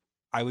who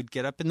I would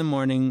get up in the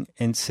morning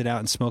and sit out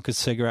and smoke a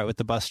cigarette with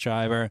the bus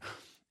driver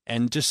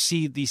and just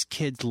see these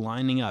kids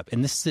lining up.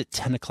 And this is at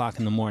 10 o'clock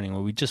in the morning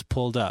where we just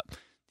pulled up.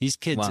 These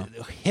kids,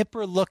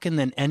 hipper looking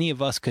than any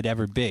of us could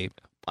ever be.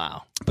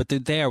 Wow. But they're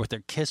there with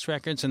their Kiss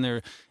records and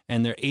their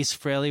Ace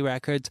Frehley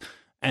records.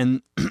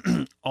 And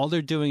all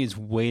they're doing is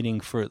waiting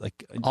for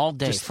like all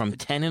day from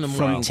 10 in the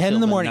morning. From 10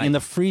 in the morning night. in the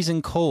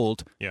freezing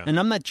cold. Yeah. And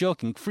I'm not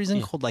joking.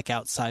 Freezing cold like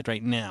outside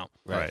right now.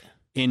 Right.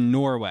 In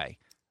Norway.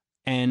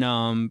 And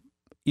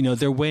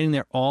they're waiting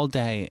there all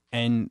day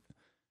and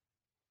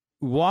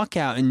walk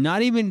out, and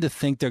not even to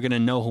think they're going to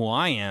know who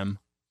I am,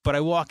 but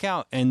I walk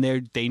out and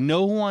they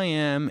know who I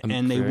am,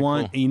 and they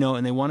want cool.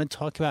 And they want to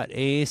talk about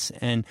Ace,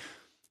 and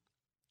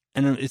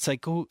it's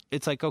like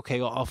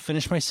okay, well, I'll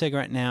finish my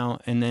cigarette now,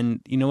 and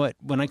then you know what?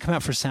 When I come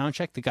out for sound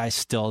check, the guy's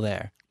still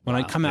there. When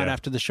I come out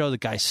after the show, the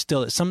guy's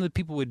still. Some of the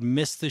people would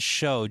miss the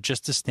show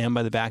just to stand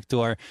by the back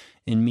door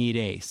and meet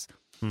Ace.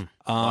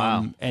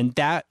 And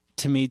that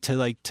to me,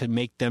 to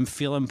make them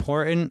feel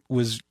important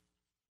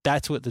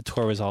that's what the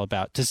tour was all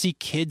about. To see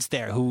kids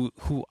there who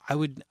I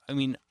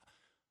didn't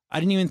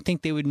even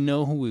think they would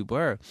know who we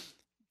were.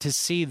 To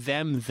see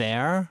them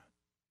there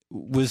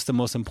was the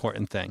most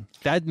important thing.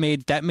 That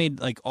made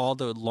like all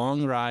the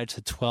long rides,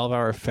 the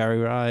 12-hour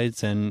ferry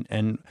rides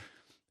and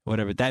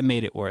whatever, that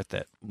made it worth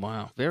it.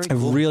 Wow. Very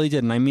cool. I really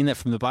did. And I mean that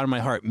from the bottom of my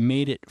heart.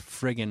 Made it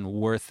friggin'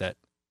 worth it.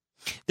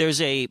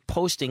 There's a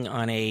posting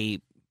on a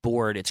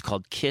board. It's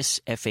called KISS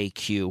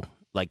FAQ,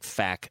 like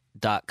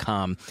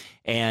FAQ.com.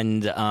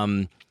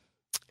 And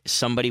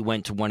somebody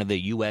went to one of the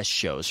U.S.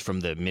 shows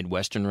from the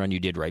Midwestern run you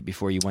did right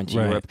before you went to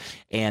Europe,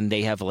 and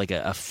they have like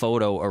a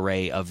photo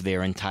array of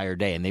their entire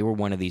day. And they were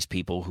one of these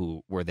people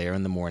who were there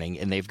in the morning,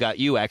 and they've got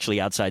you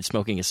actually outside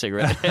smoking a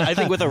cigarette. I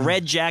think with a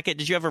red jacket.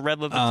 Did you have a red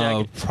leather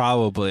jacket?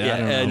 Probably. Yeah, I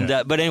don't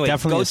know. But anyway,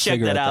 definitely go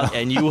check that out, though.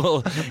 and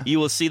you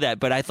will see that.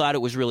 But I thought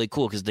it was really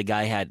cool because the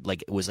guy had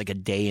it was like a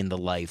day in the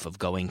life of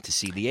going to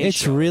see the Ace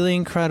show. It's really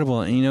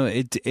incredible,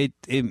 and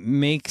it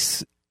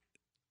makes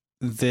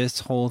this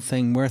whole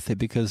thing worth it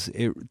because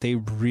they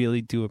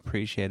really do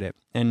appreciate it.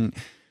 And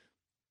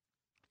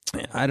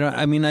I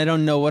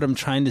don't know what I'm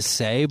trying to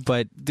say,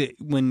 but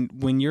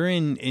when you're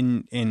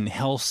in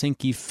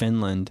Helsinki,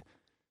 Finland,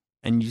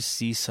 and you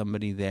see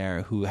somebody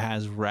there who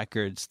has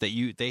records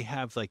that they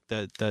have like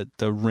the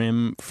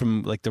rim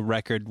from like the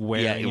record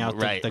wearing out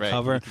the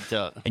cover,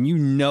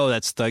 and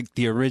that's like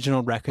the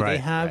original record they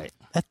have.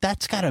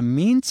 That's got to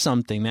mean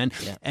something, man.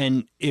 Yeah.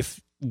 And if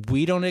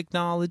we don't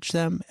acknowledge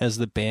them as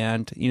the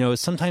band,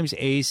 sometimes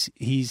Ace,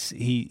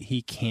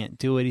 he can't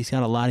do it. He's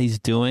got a lot he's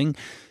doing,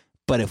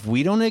 but if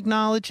we don't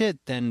acknowledge it,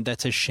 then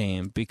that's a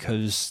shame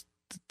because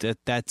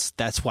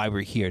that's why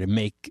we're here, to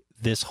make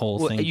this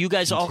whole thing. You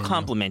guys continue. all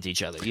complement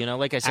each other.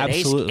 Like I said,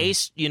 Absolutely.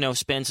 Ace,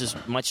 spends as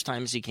much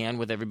time as he can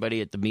with everybody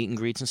at the meet and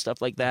greets and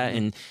stuff like that.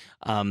 And,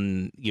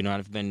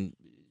 I've been,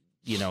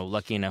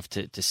 lucky enough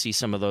to see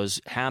some of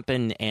those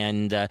happen.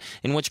 And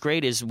what's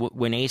great is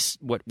when Ace,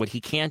 what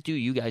he can't do,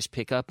 you guys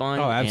pick up on.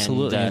 Oh,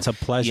 absolutely. And it's a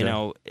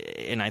pleasure.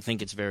 And I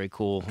think it's very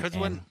cool. Because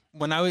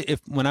when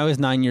I was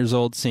 9 years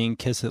old, seeing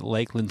Kiss at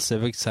Lakeland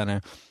Civic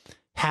Center,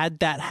 had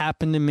that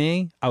happened to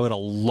me, I would have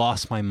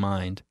lost my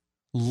mind.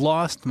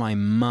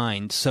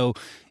 So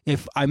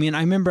I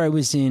remember I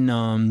was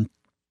in,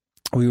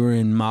 we were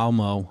in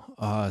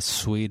Malmo,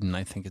 Sweden,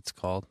 I think it's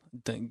called.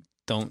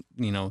 Don't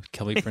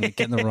kill me for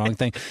getting the wrong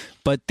thing.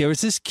 But there was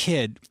this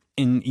kid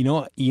in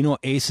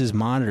Ace's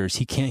monitors.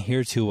 He can't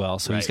hear too well,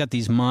 so he's got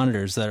these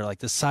monitors that are like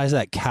the size of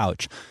that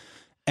couch,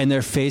 and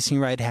they're facing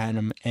right at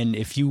him. And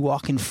if you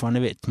walk in front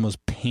of it, it's the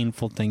most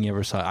painful thing you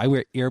ever saw. I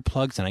wear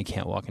earplugs and I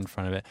can't walk in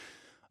front of it.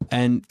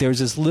 And there's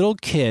this little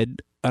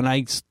kid, and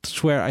I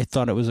swear I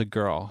thought it was a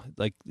girl,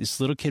 like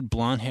this little kid,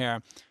 blonde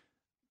hair,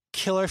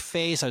 killer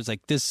face. I was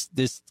like, this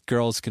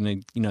girl's gonna,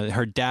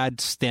 her dad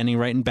standing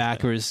right in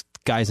back of his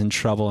guy's in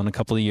trouble in a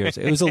couple of years.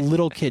 It was a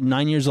little kid,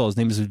 9 years old. His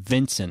name was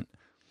Vincent.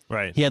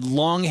 Right. He had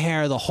long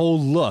hair, the whole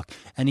look,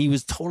 and he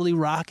was totally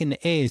rocking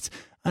the Ace.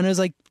 And I was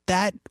like,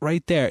 that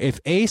right there, if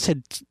Ace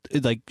had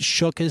like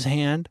shook his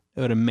hand,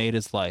 it would have made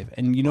his life.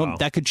 And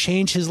that could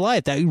change his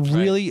life. That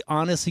really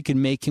honestly could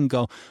make him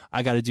go,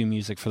 I got to do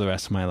music for the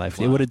rest of my life.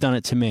 Wow. It would have done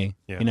it to me.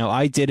 Yeah.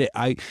 I did it.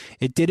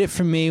 It did it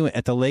for me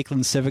at the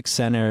Lakeland Civic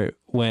Center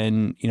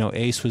when,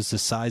 Ace was the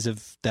size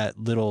of that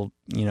little,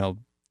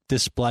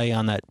 display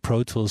on that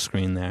Pro Tools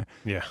screen there.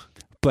 Yeah.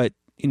 But,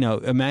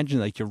 imagine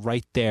like you're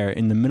right there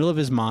in the middle of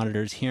his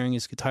monitors, hearing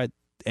his guitar,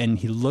 and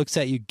he looks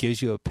at you,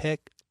 gives you a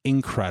pick.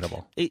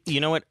 Incredible. You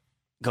know what?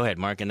 Go ahead,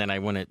 Mark, and then I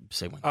want to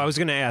say one thing. I was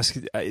going to ask,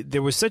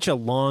 there was such a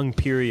long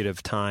period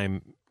of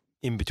time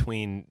in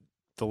between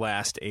the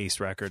last Ace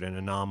record and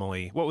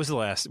Anomaly. What was the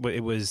last? It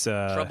was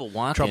Trouble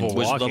Walking.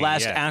 Was the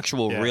last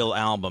actual real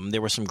album.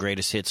 There was some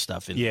greatest hits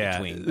stuff in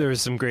between. There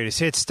was some greatest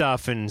hits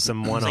stuff and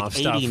some one-off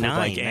stuff with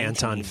like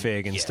Anton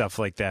Fig and stuff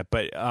like that.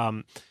 But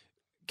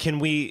can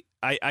we?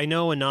 I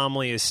know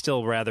Anomaly is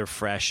still rather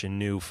fresh and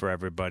new for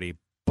everybody,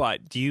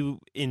 but do you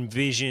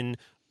envision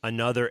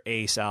another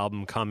Ace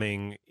album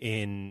coming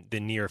in the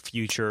near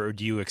future, or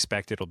do you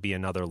expect it'll be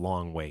another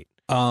long wait?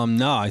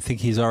 No, I think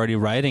he's already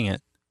writing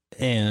it.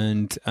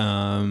 And,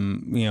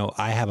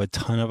 I have a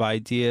ton of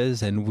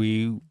ideas, and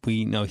we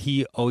know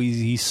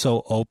he's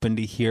so open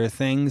to hear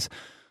things.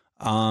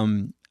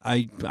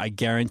 I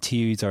guarantee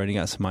you he's already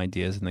got some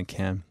ideas in the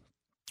can.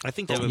 I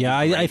think that would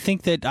Yeah, be great. I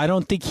think that I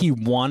don't think he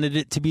wanted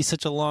it to be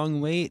such a long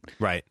wait.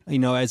 Right. You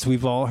know, as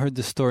we've all heard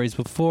the stories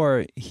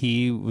before,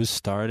 he was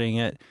starting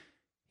it.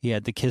 He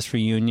had the Kiss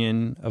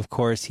reunion. Of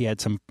course, he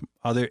had some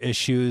other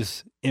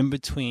issues in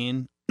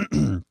between.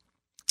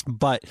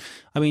 But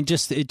I mean,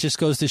 it just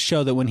goes to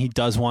show that when he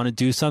does want to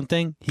do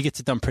something, he gets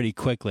it done pretty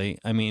quickly.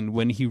 I mean,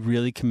 when he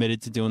really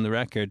committed to doing the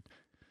record,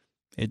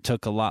 it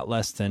took a lot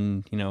less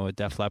than, you know, a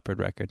Def Leppard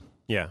record.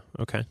 Yeah.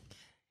 Okay.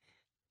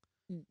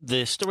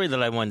 The story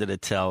that I wanted to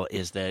tell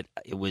is that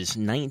it was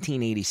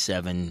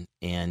 1987,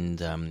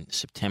 and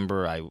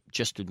September. I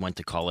just went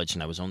to college,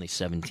 and I was only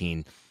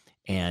 17.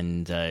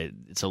 And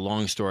it's a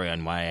long story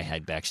on why I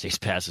had backstage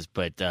passes,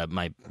 but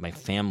my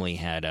family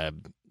had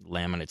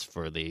laminates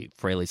for the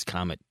Fraley's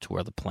Comet Tour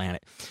of the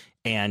Planet.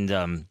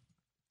 And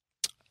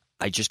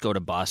I just go to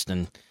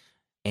Boston,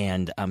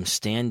 and I'm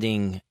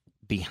standing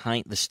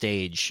behind the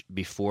stage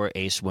before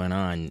Ace went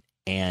on,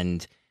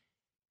 and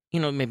you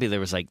know, maybe there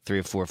was like 3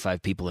 or 4 or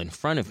 5 people in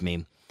front of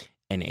me,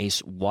 and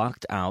Ace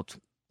walked out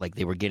like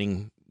they were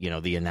getting, you know,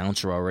 the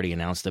announcer already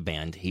announced the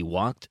band. He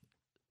walked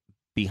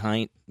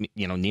behind,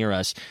 you know, near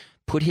us,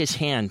 put his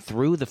hand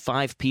through the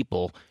 5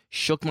 people,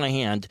 shook my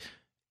hand.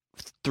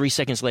 3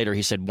 seconds later,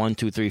 he said 1,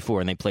 2, 3,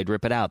 4, and they played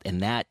 "Rip It Out,"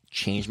 and that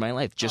changed my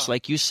life. Just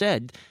like you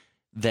said,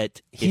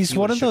 that he's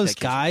one of those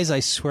guys. I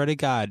swear to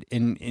God,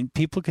 and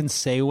people can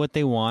say what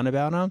they want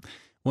about him.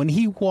 When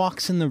he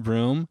walks in the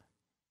room,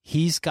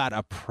 he's got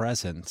a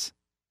presence,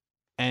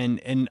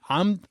 and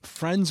I'm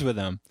friends with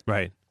him.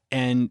 Right.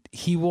 And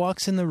he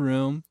walks in the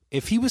room.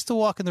 If he was to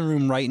walk in the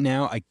room right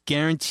now, I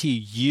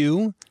guarantee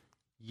you,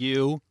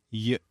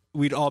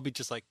 we'd all be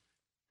just like,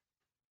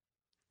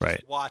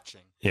 right,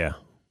 watching. Yeah.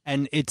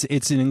 And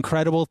it's an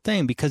incredible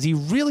thing because he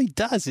really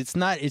does. It's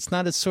not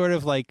a sort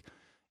of like,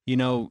 you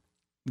know,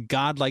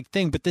 godlike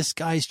thing, but this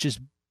guy's just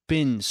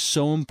been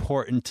so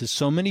important to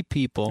so many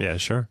people. Yeah,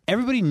 sure.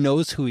 Everybody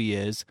knows who he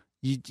is.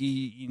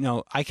 You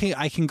know, I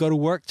can go to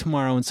work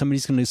tomorrow and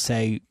somebody's going to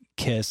say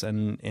Kiss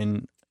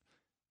and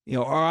you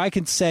know, or I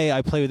could say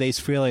I play with Ace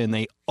Frehley and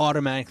they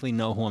automatically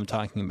know who I'm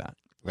talking about.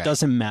 Right.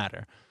 Doesn't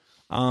matter.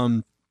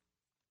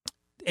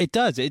 It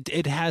does.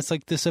 It has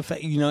like this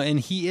effect, you know, and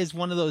he is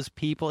one of those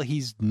people.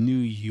 He's New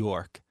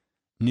York.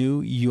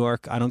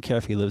 I don't care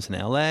if he lives in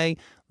LA,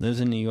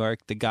 lives in New York.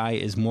 The guy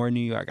is more New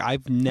York. I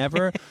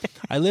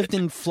lived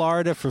in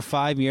Florida for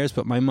 5 years,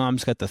 but my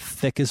mom's got the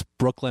thickest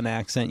Brooklyn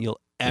accent you'll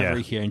ever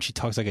hear, and she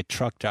talks like a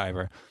truck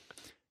driver.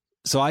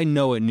 So I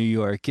know what New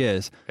York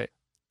is. Right.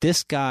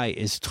 This guy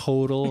is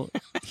total.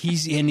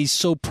 He's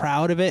so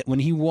proud of it. When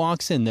he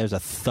walks in, there's a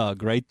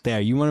thug right there.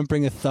 You want to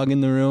bring a thug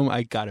in the room?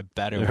 I got a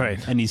better one.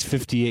 Right. And he's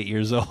 58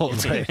 years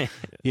old. Right.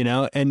 You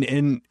know,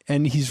 and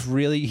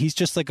he's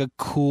just like a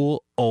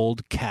cool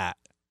old cat.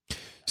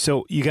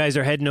 So you guys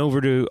are heading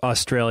over to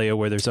Australia,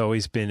 where there's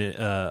always been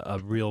a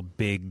real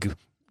big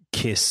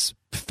Kiss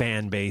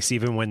fan base,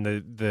 even when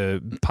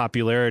the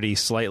popularity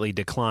slightly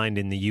declined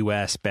in the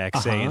U.S. back,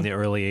 say, in the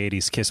early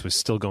 80s. Kiss was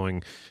still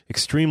going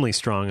extremely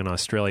strong in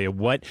Australia.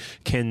 What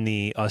can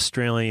the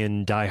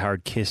Australian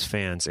diehard Kiss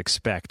fans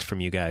expect from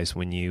you guys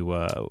when you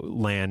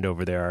land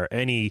over there? Are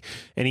any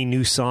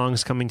new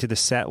songs coming to the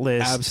set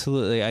list?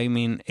 Absolutely. I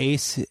mean,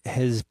 Ace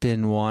has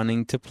been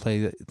wanting to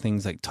play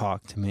things like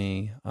Talk to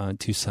Me,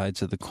 Two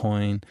Sides of the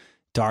Coin,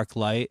 Dark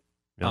Light.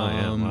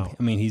 Wow.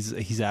 I mean,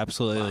 he's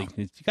absolutely like,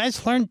 you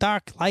guys learned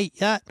Dark Light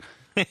yet?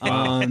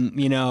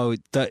 You know,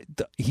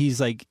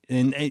 he's like,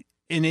 and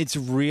it's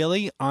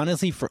really,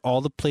 honestly, for all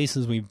the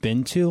places we've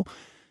been to,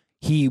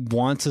 he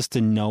wants us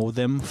to know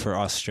them for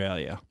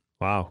Australia.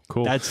 Wow,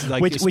 cool. That's like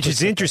which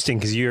is interesting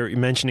because you're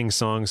mentioning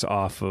songs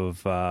off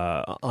of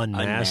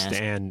Unmasked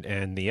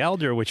and The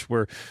Elder, which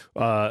were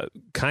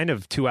kind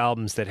of 2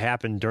 albums that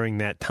happened during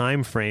that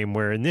time frame.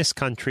 Where in this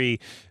country,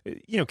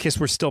 you know, Kiss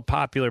were still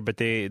popular, but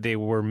they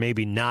were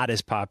maybe not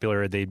as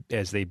popular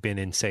as they'd been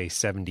in, say,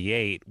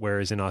 '78.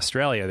 Whereas in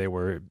Australia, they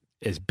were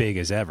as big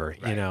as ever.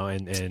 Right. You know,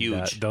 and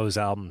those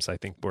albums, I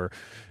think, were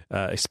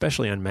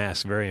especially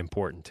Unmasked, very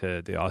important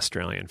to the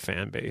Australian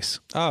fan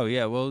base. Oh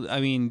yeah, well, I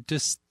mean,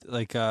 just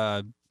like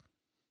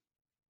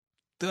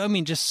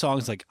just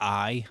songs like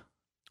 "I,"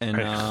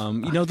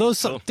 and you know, those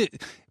songs,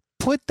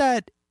 put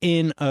that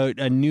in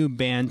a new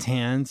band's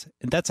hands,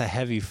 and that's a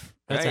heavy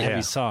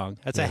song.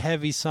 That's a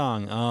heavy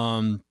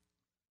song.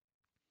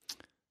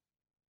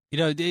 You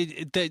know,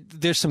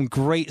 there's some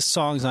great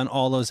songs on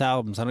all those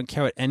albums. I don't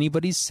care what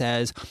anybody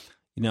says.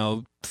 You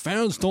know,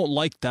 fans don't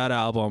like that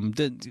album.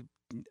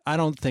 I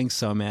don't think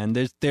so, man.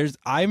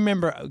 I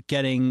remember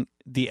getting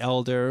The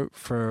Elder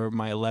for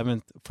my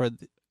 11th for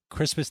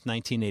Christmas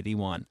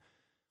 1981.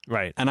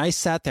 Right. And I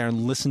sat there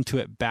and listened to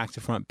it back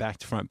to front, back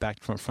to front, back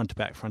to front, front to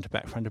back, front to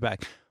back, front to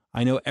back.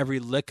 I know every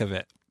lick of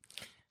it.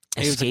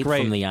 Escape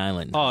from the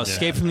Island. Oh,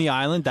 Escape from the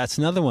Island. That's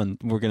another one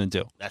we're going to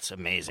do. That's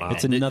amazing.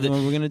 It's another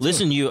one we're going to do.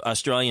 Listen, you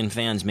Australian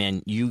fans,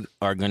 man, you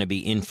are going to be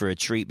in for a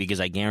treat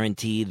because I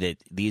guarantee that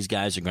these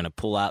guys are going to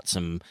pull out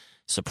some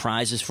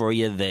surprises for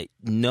you that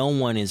no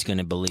one is going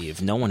to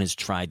believe. No one has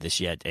tried this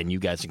yet, and you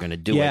guys are going to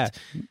do it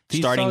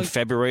starting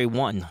February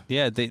 1.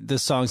 Yeah, the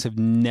songs have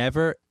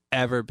never,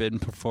 ever been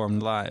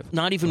performed live.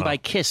 Not even by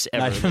Kiss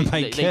ever. Not even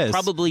by They Kiss.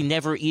 probably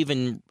never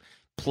even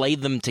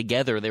played them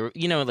together. They were,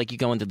 like you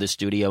go into the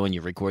studio and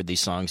you record these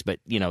songs, but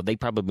they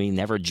probably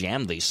never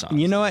jammed these songs.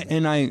 You know what?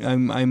 And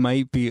I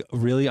might be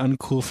really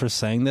uncool for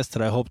saying this.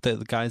 That I hope that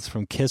the guys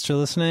from Kiss are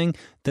listening.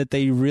 That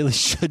they really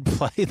should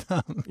play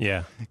them.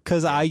 Yeah.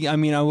 Because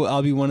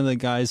I'll be one of the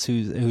guys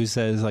who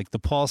says like the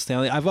Paul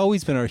Stanley. I've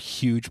always been a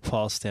huge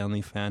Paul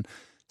Stanley fan.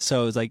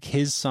 So it's like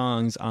his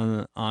songs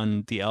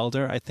on The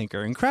Elder, I think,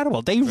 are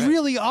incredible. They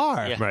really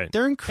are. Yeah. Right.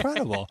 They're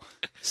incredible.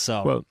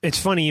 So well, it's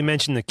funny you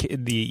mentioned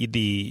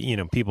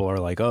the people are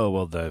like, oh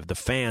well, the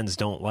fans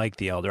don't like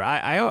The Elder.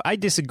 I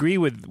disagree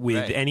with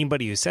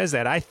anybody who says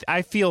that.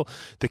 I feel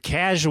the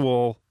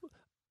casual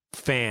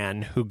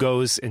fan who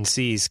goes and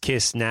sees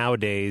Kiss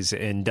nowadays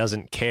and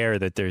doesn't care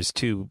that there's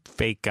two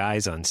fake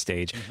guys on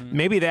stage.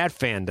 Maybe that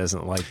fan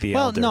doesn't like The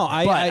Elder. No,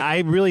 I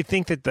really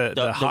think that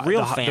the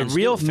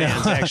real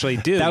fans actually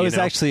do. That was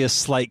actually a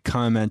slight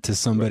comment to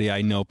somebody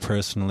I know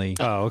personally.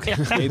 Oh,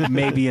 okay.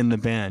 maybe in the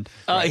band.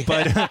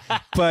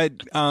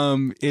 But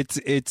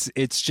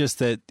it's just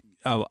that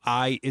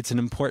it's an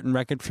important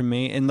record for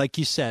me. And like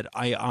you said,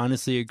 I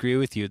honestly agree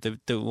with you.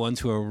 The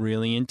ones who are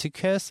really into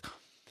Kiss,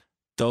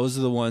 those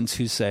are the ones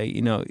who say,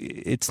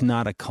 it's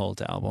not a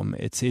cult album.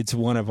 It's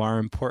one of our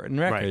important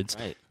records.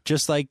 Right.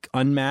 Just like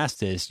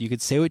Unmasked is. You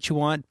could say what you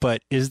want,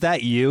 but Is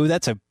That You?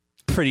 That's a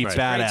pretty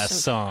badass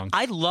song.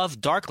 I love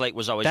Darklight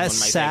was always one of my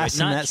sass favorites.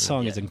 in that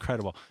song is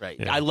incredible. Right.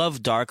 Yeah. I love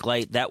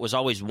Darklight. That was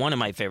always one of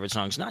my favorite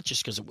songs, not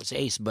just because it was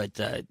Ace, but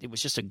it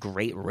was just a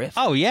great riff.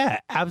 Oh, yeah,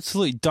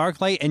 absolutely.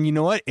 Darklight. And you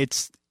know what?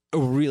 It's a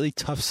really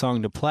tough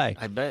song to play.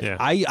 I bet. Yeah.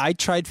 I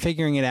tried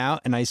figuring it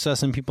out, and I saw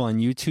some people on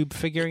YouTube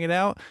figuring it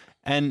out.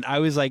 And I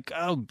was like,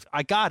 oh,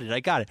 I got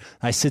it.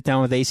 I sit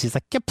down with Ace. He's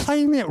like, you're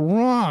playing it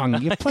wrong.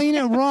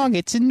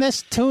 It's in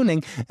this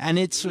tuning. And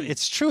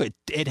it's true.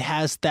 It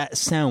has that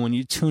sound. When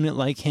you tune it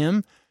like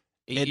him,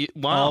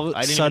 Wow,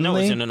 I didn't even know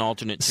it was in an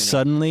alternate tuning.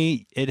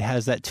 Suddenly, it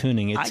has that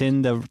tuning. It's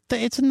in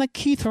the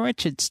Keith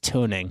Richards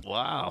tuning.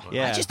 Wow.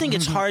 Yeah. I just think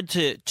it's hard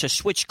to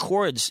switch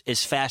chords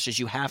as fast as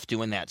you have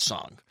to in that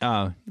song.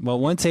 Oh, well,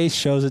 once Ace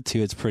shows it to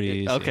you, it's pretty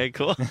easy. Okay,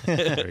 cool.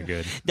 Very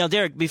good. Now,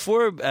 Derek,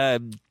 before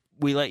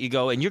we let you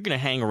go, and you're going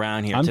to hang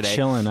around here today. I'm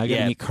chilling. I got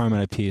to meet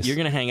Carmen at Peace. You're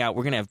going to hang out.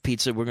 We're going to have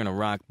pizza. We're going to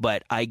rock.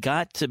 But I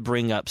got to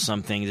bring up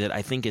something that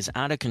I think is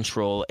out of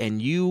control, and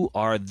you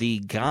are the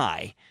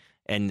guy,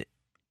 and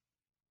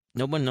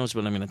no one knows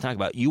what I'm going to talk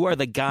about. You are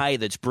the guy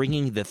that's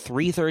bringing the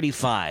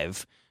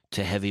 335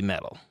 to heavy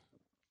metal.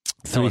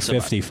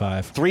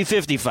 355.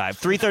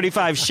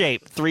 335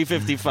 shape,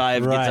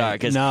 355 guitar.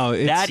 No,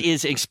 that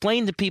is,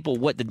 explain to people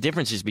what the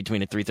difference is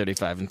between a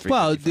 335 and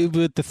 355.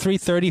 Well, with the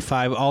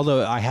 335,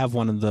 although I have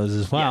one of those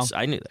as well. Yes,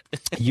 I knew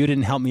that. You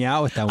didn't help me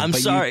out with that one,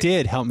 but sorry. you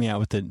did help me out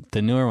with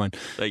the newer one.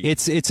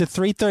 It's a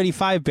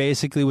 335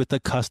 basically with the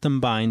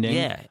custom binding.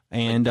 Yeah.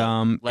 And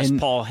Les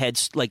Paul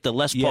heads, like the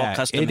Les Paul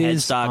custom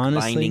headstock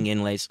honestly, binding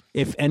inlays.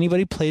 If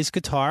anybody plays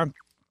guitar,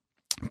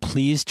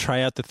 please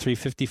try out the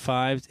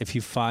 355. If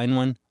you find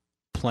one,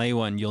 play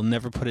one. You'll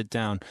never put it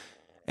down.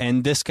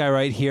 And this guy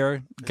right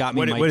here got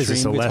me my dream guitar. What is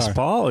this, a Les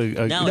Paul?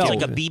 No, it's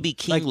like a B.B.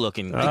 King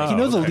looking.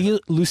 The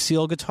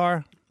Lucille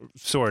guitar?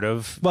 Sort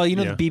of. Well,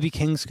 the B.B.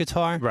 King's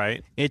guitar?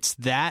 Right. It's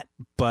that,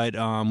 but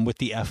with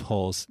the F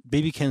holes.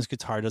 B.B. King's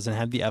guitar doesn't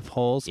have the F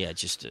holes. Yeah, it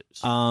just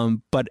is.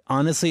 But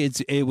honestly,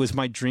 it was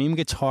my dream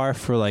guitar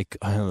for like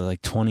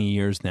 20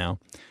 years now.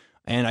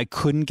 And I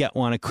couldn't get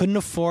one. I couldn't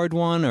afford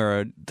one,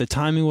 or the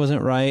timing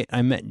wasn't right.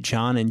 I met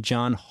John, and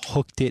John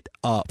hooked it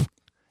up.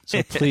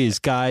 So please,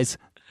 guys,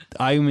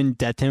 I'm in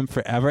debt to him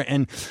forever.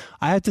 And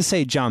I have to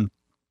say, John,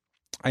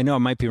 I know I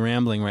might be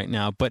rambling right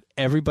now, but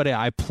everybody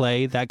I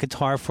play that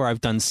guitar for,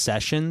 I've done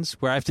sessions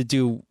where I have to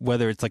do,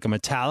 whether it's like a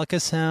Metallica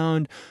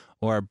sound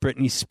or a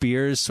Britney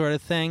Spears sort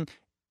of thing.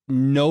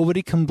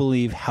 Nobody can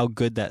believe how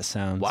good that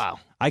sounds. Wow.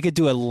 I could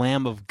do a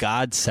Lamb of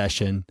God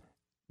session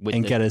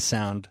and get a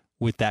sound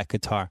with that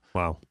guitar.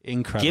 Wow.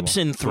 Incredible.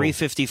 Gibson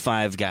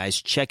 355,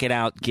 guys. Check it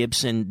out,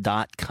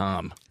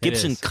 Gibson.com.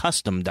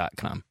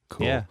 GibsonCustom.com.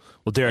 Cool. Yeah.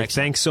 Well, Derek,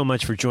 thanks so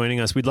much for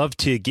joining us. We'd love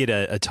to get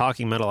a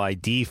Talking Metal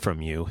ID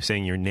from you,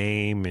 saying your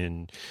name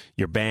and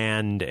your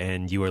band,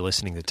 and you are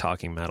listening to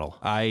Talking Metal.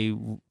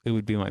 It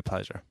would be my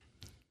pleasure.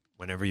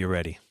 Whenever you're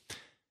ready.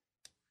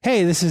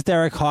 Hey, this is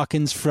Derek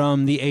Hawkins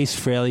from the Ace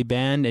Frehley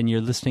Band, and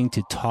you're listening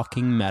to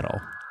Talking Metal.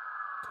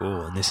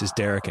 Cool. And this is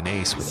Derek and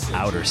Ace with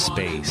Outer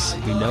Space.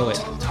 You know it.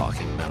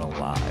 Talking Metal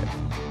Live.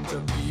 To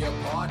be a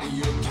part of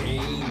your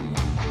game.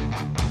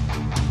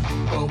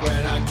 But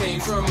when I came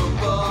from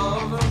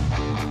above,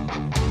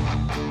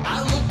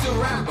 I looked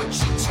around, but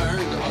you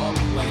turned up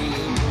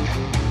lame.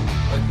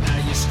 But now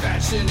you're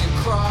scratching and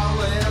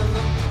crawling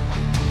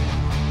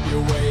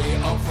your way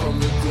up from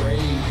the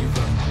grave.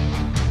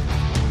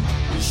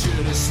 You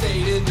should have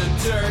stayed in the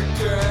dirt,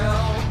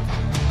 girl.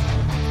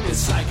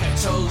 It's like I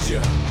told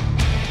you.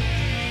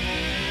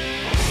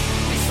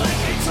 It's like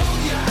I told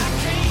you I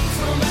came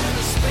from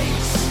outer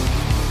space.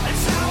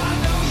 That's how I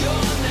know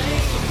your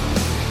name.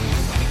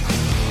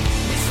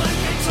 It's like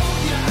I told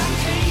you I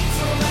came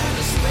from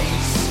outer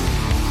space.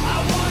 I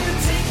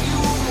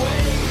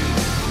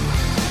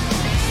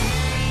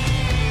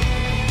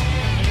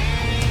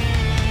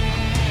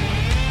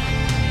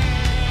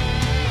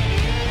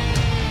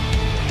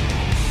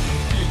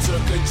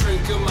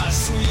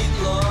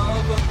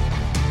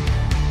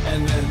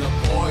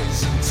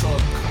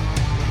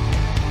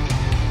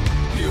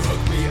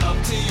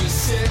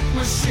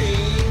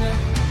machine,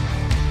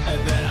 and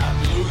then I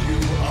blew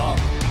you up.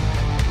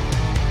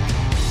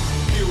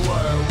 You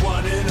were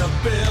 1 in a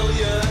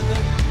billion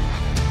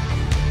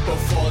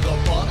before the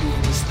button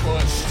was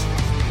pushed.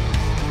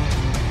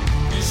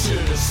 You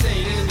should have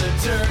stayed in the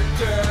dirt,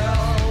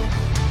 girl.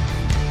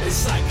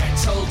 It's like I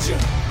told you.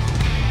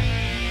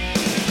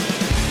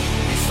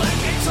 It's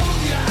like I told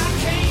you I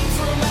came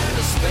from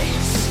outer space.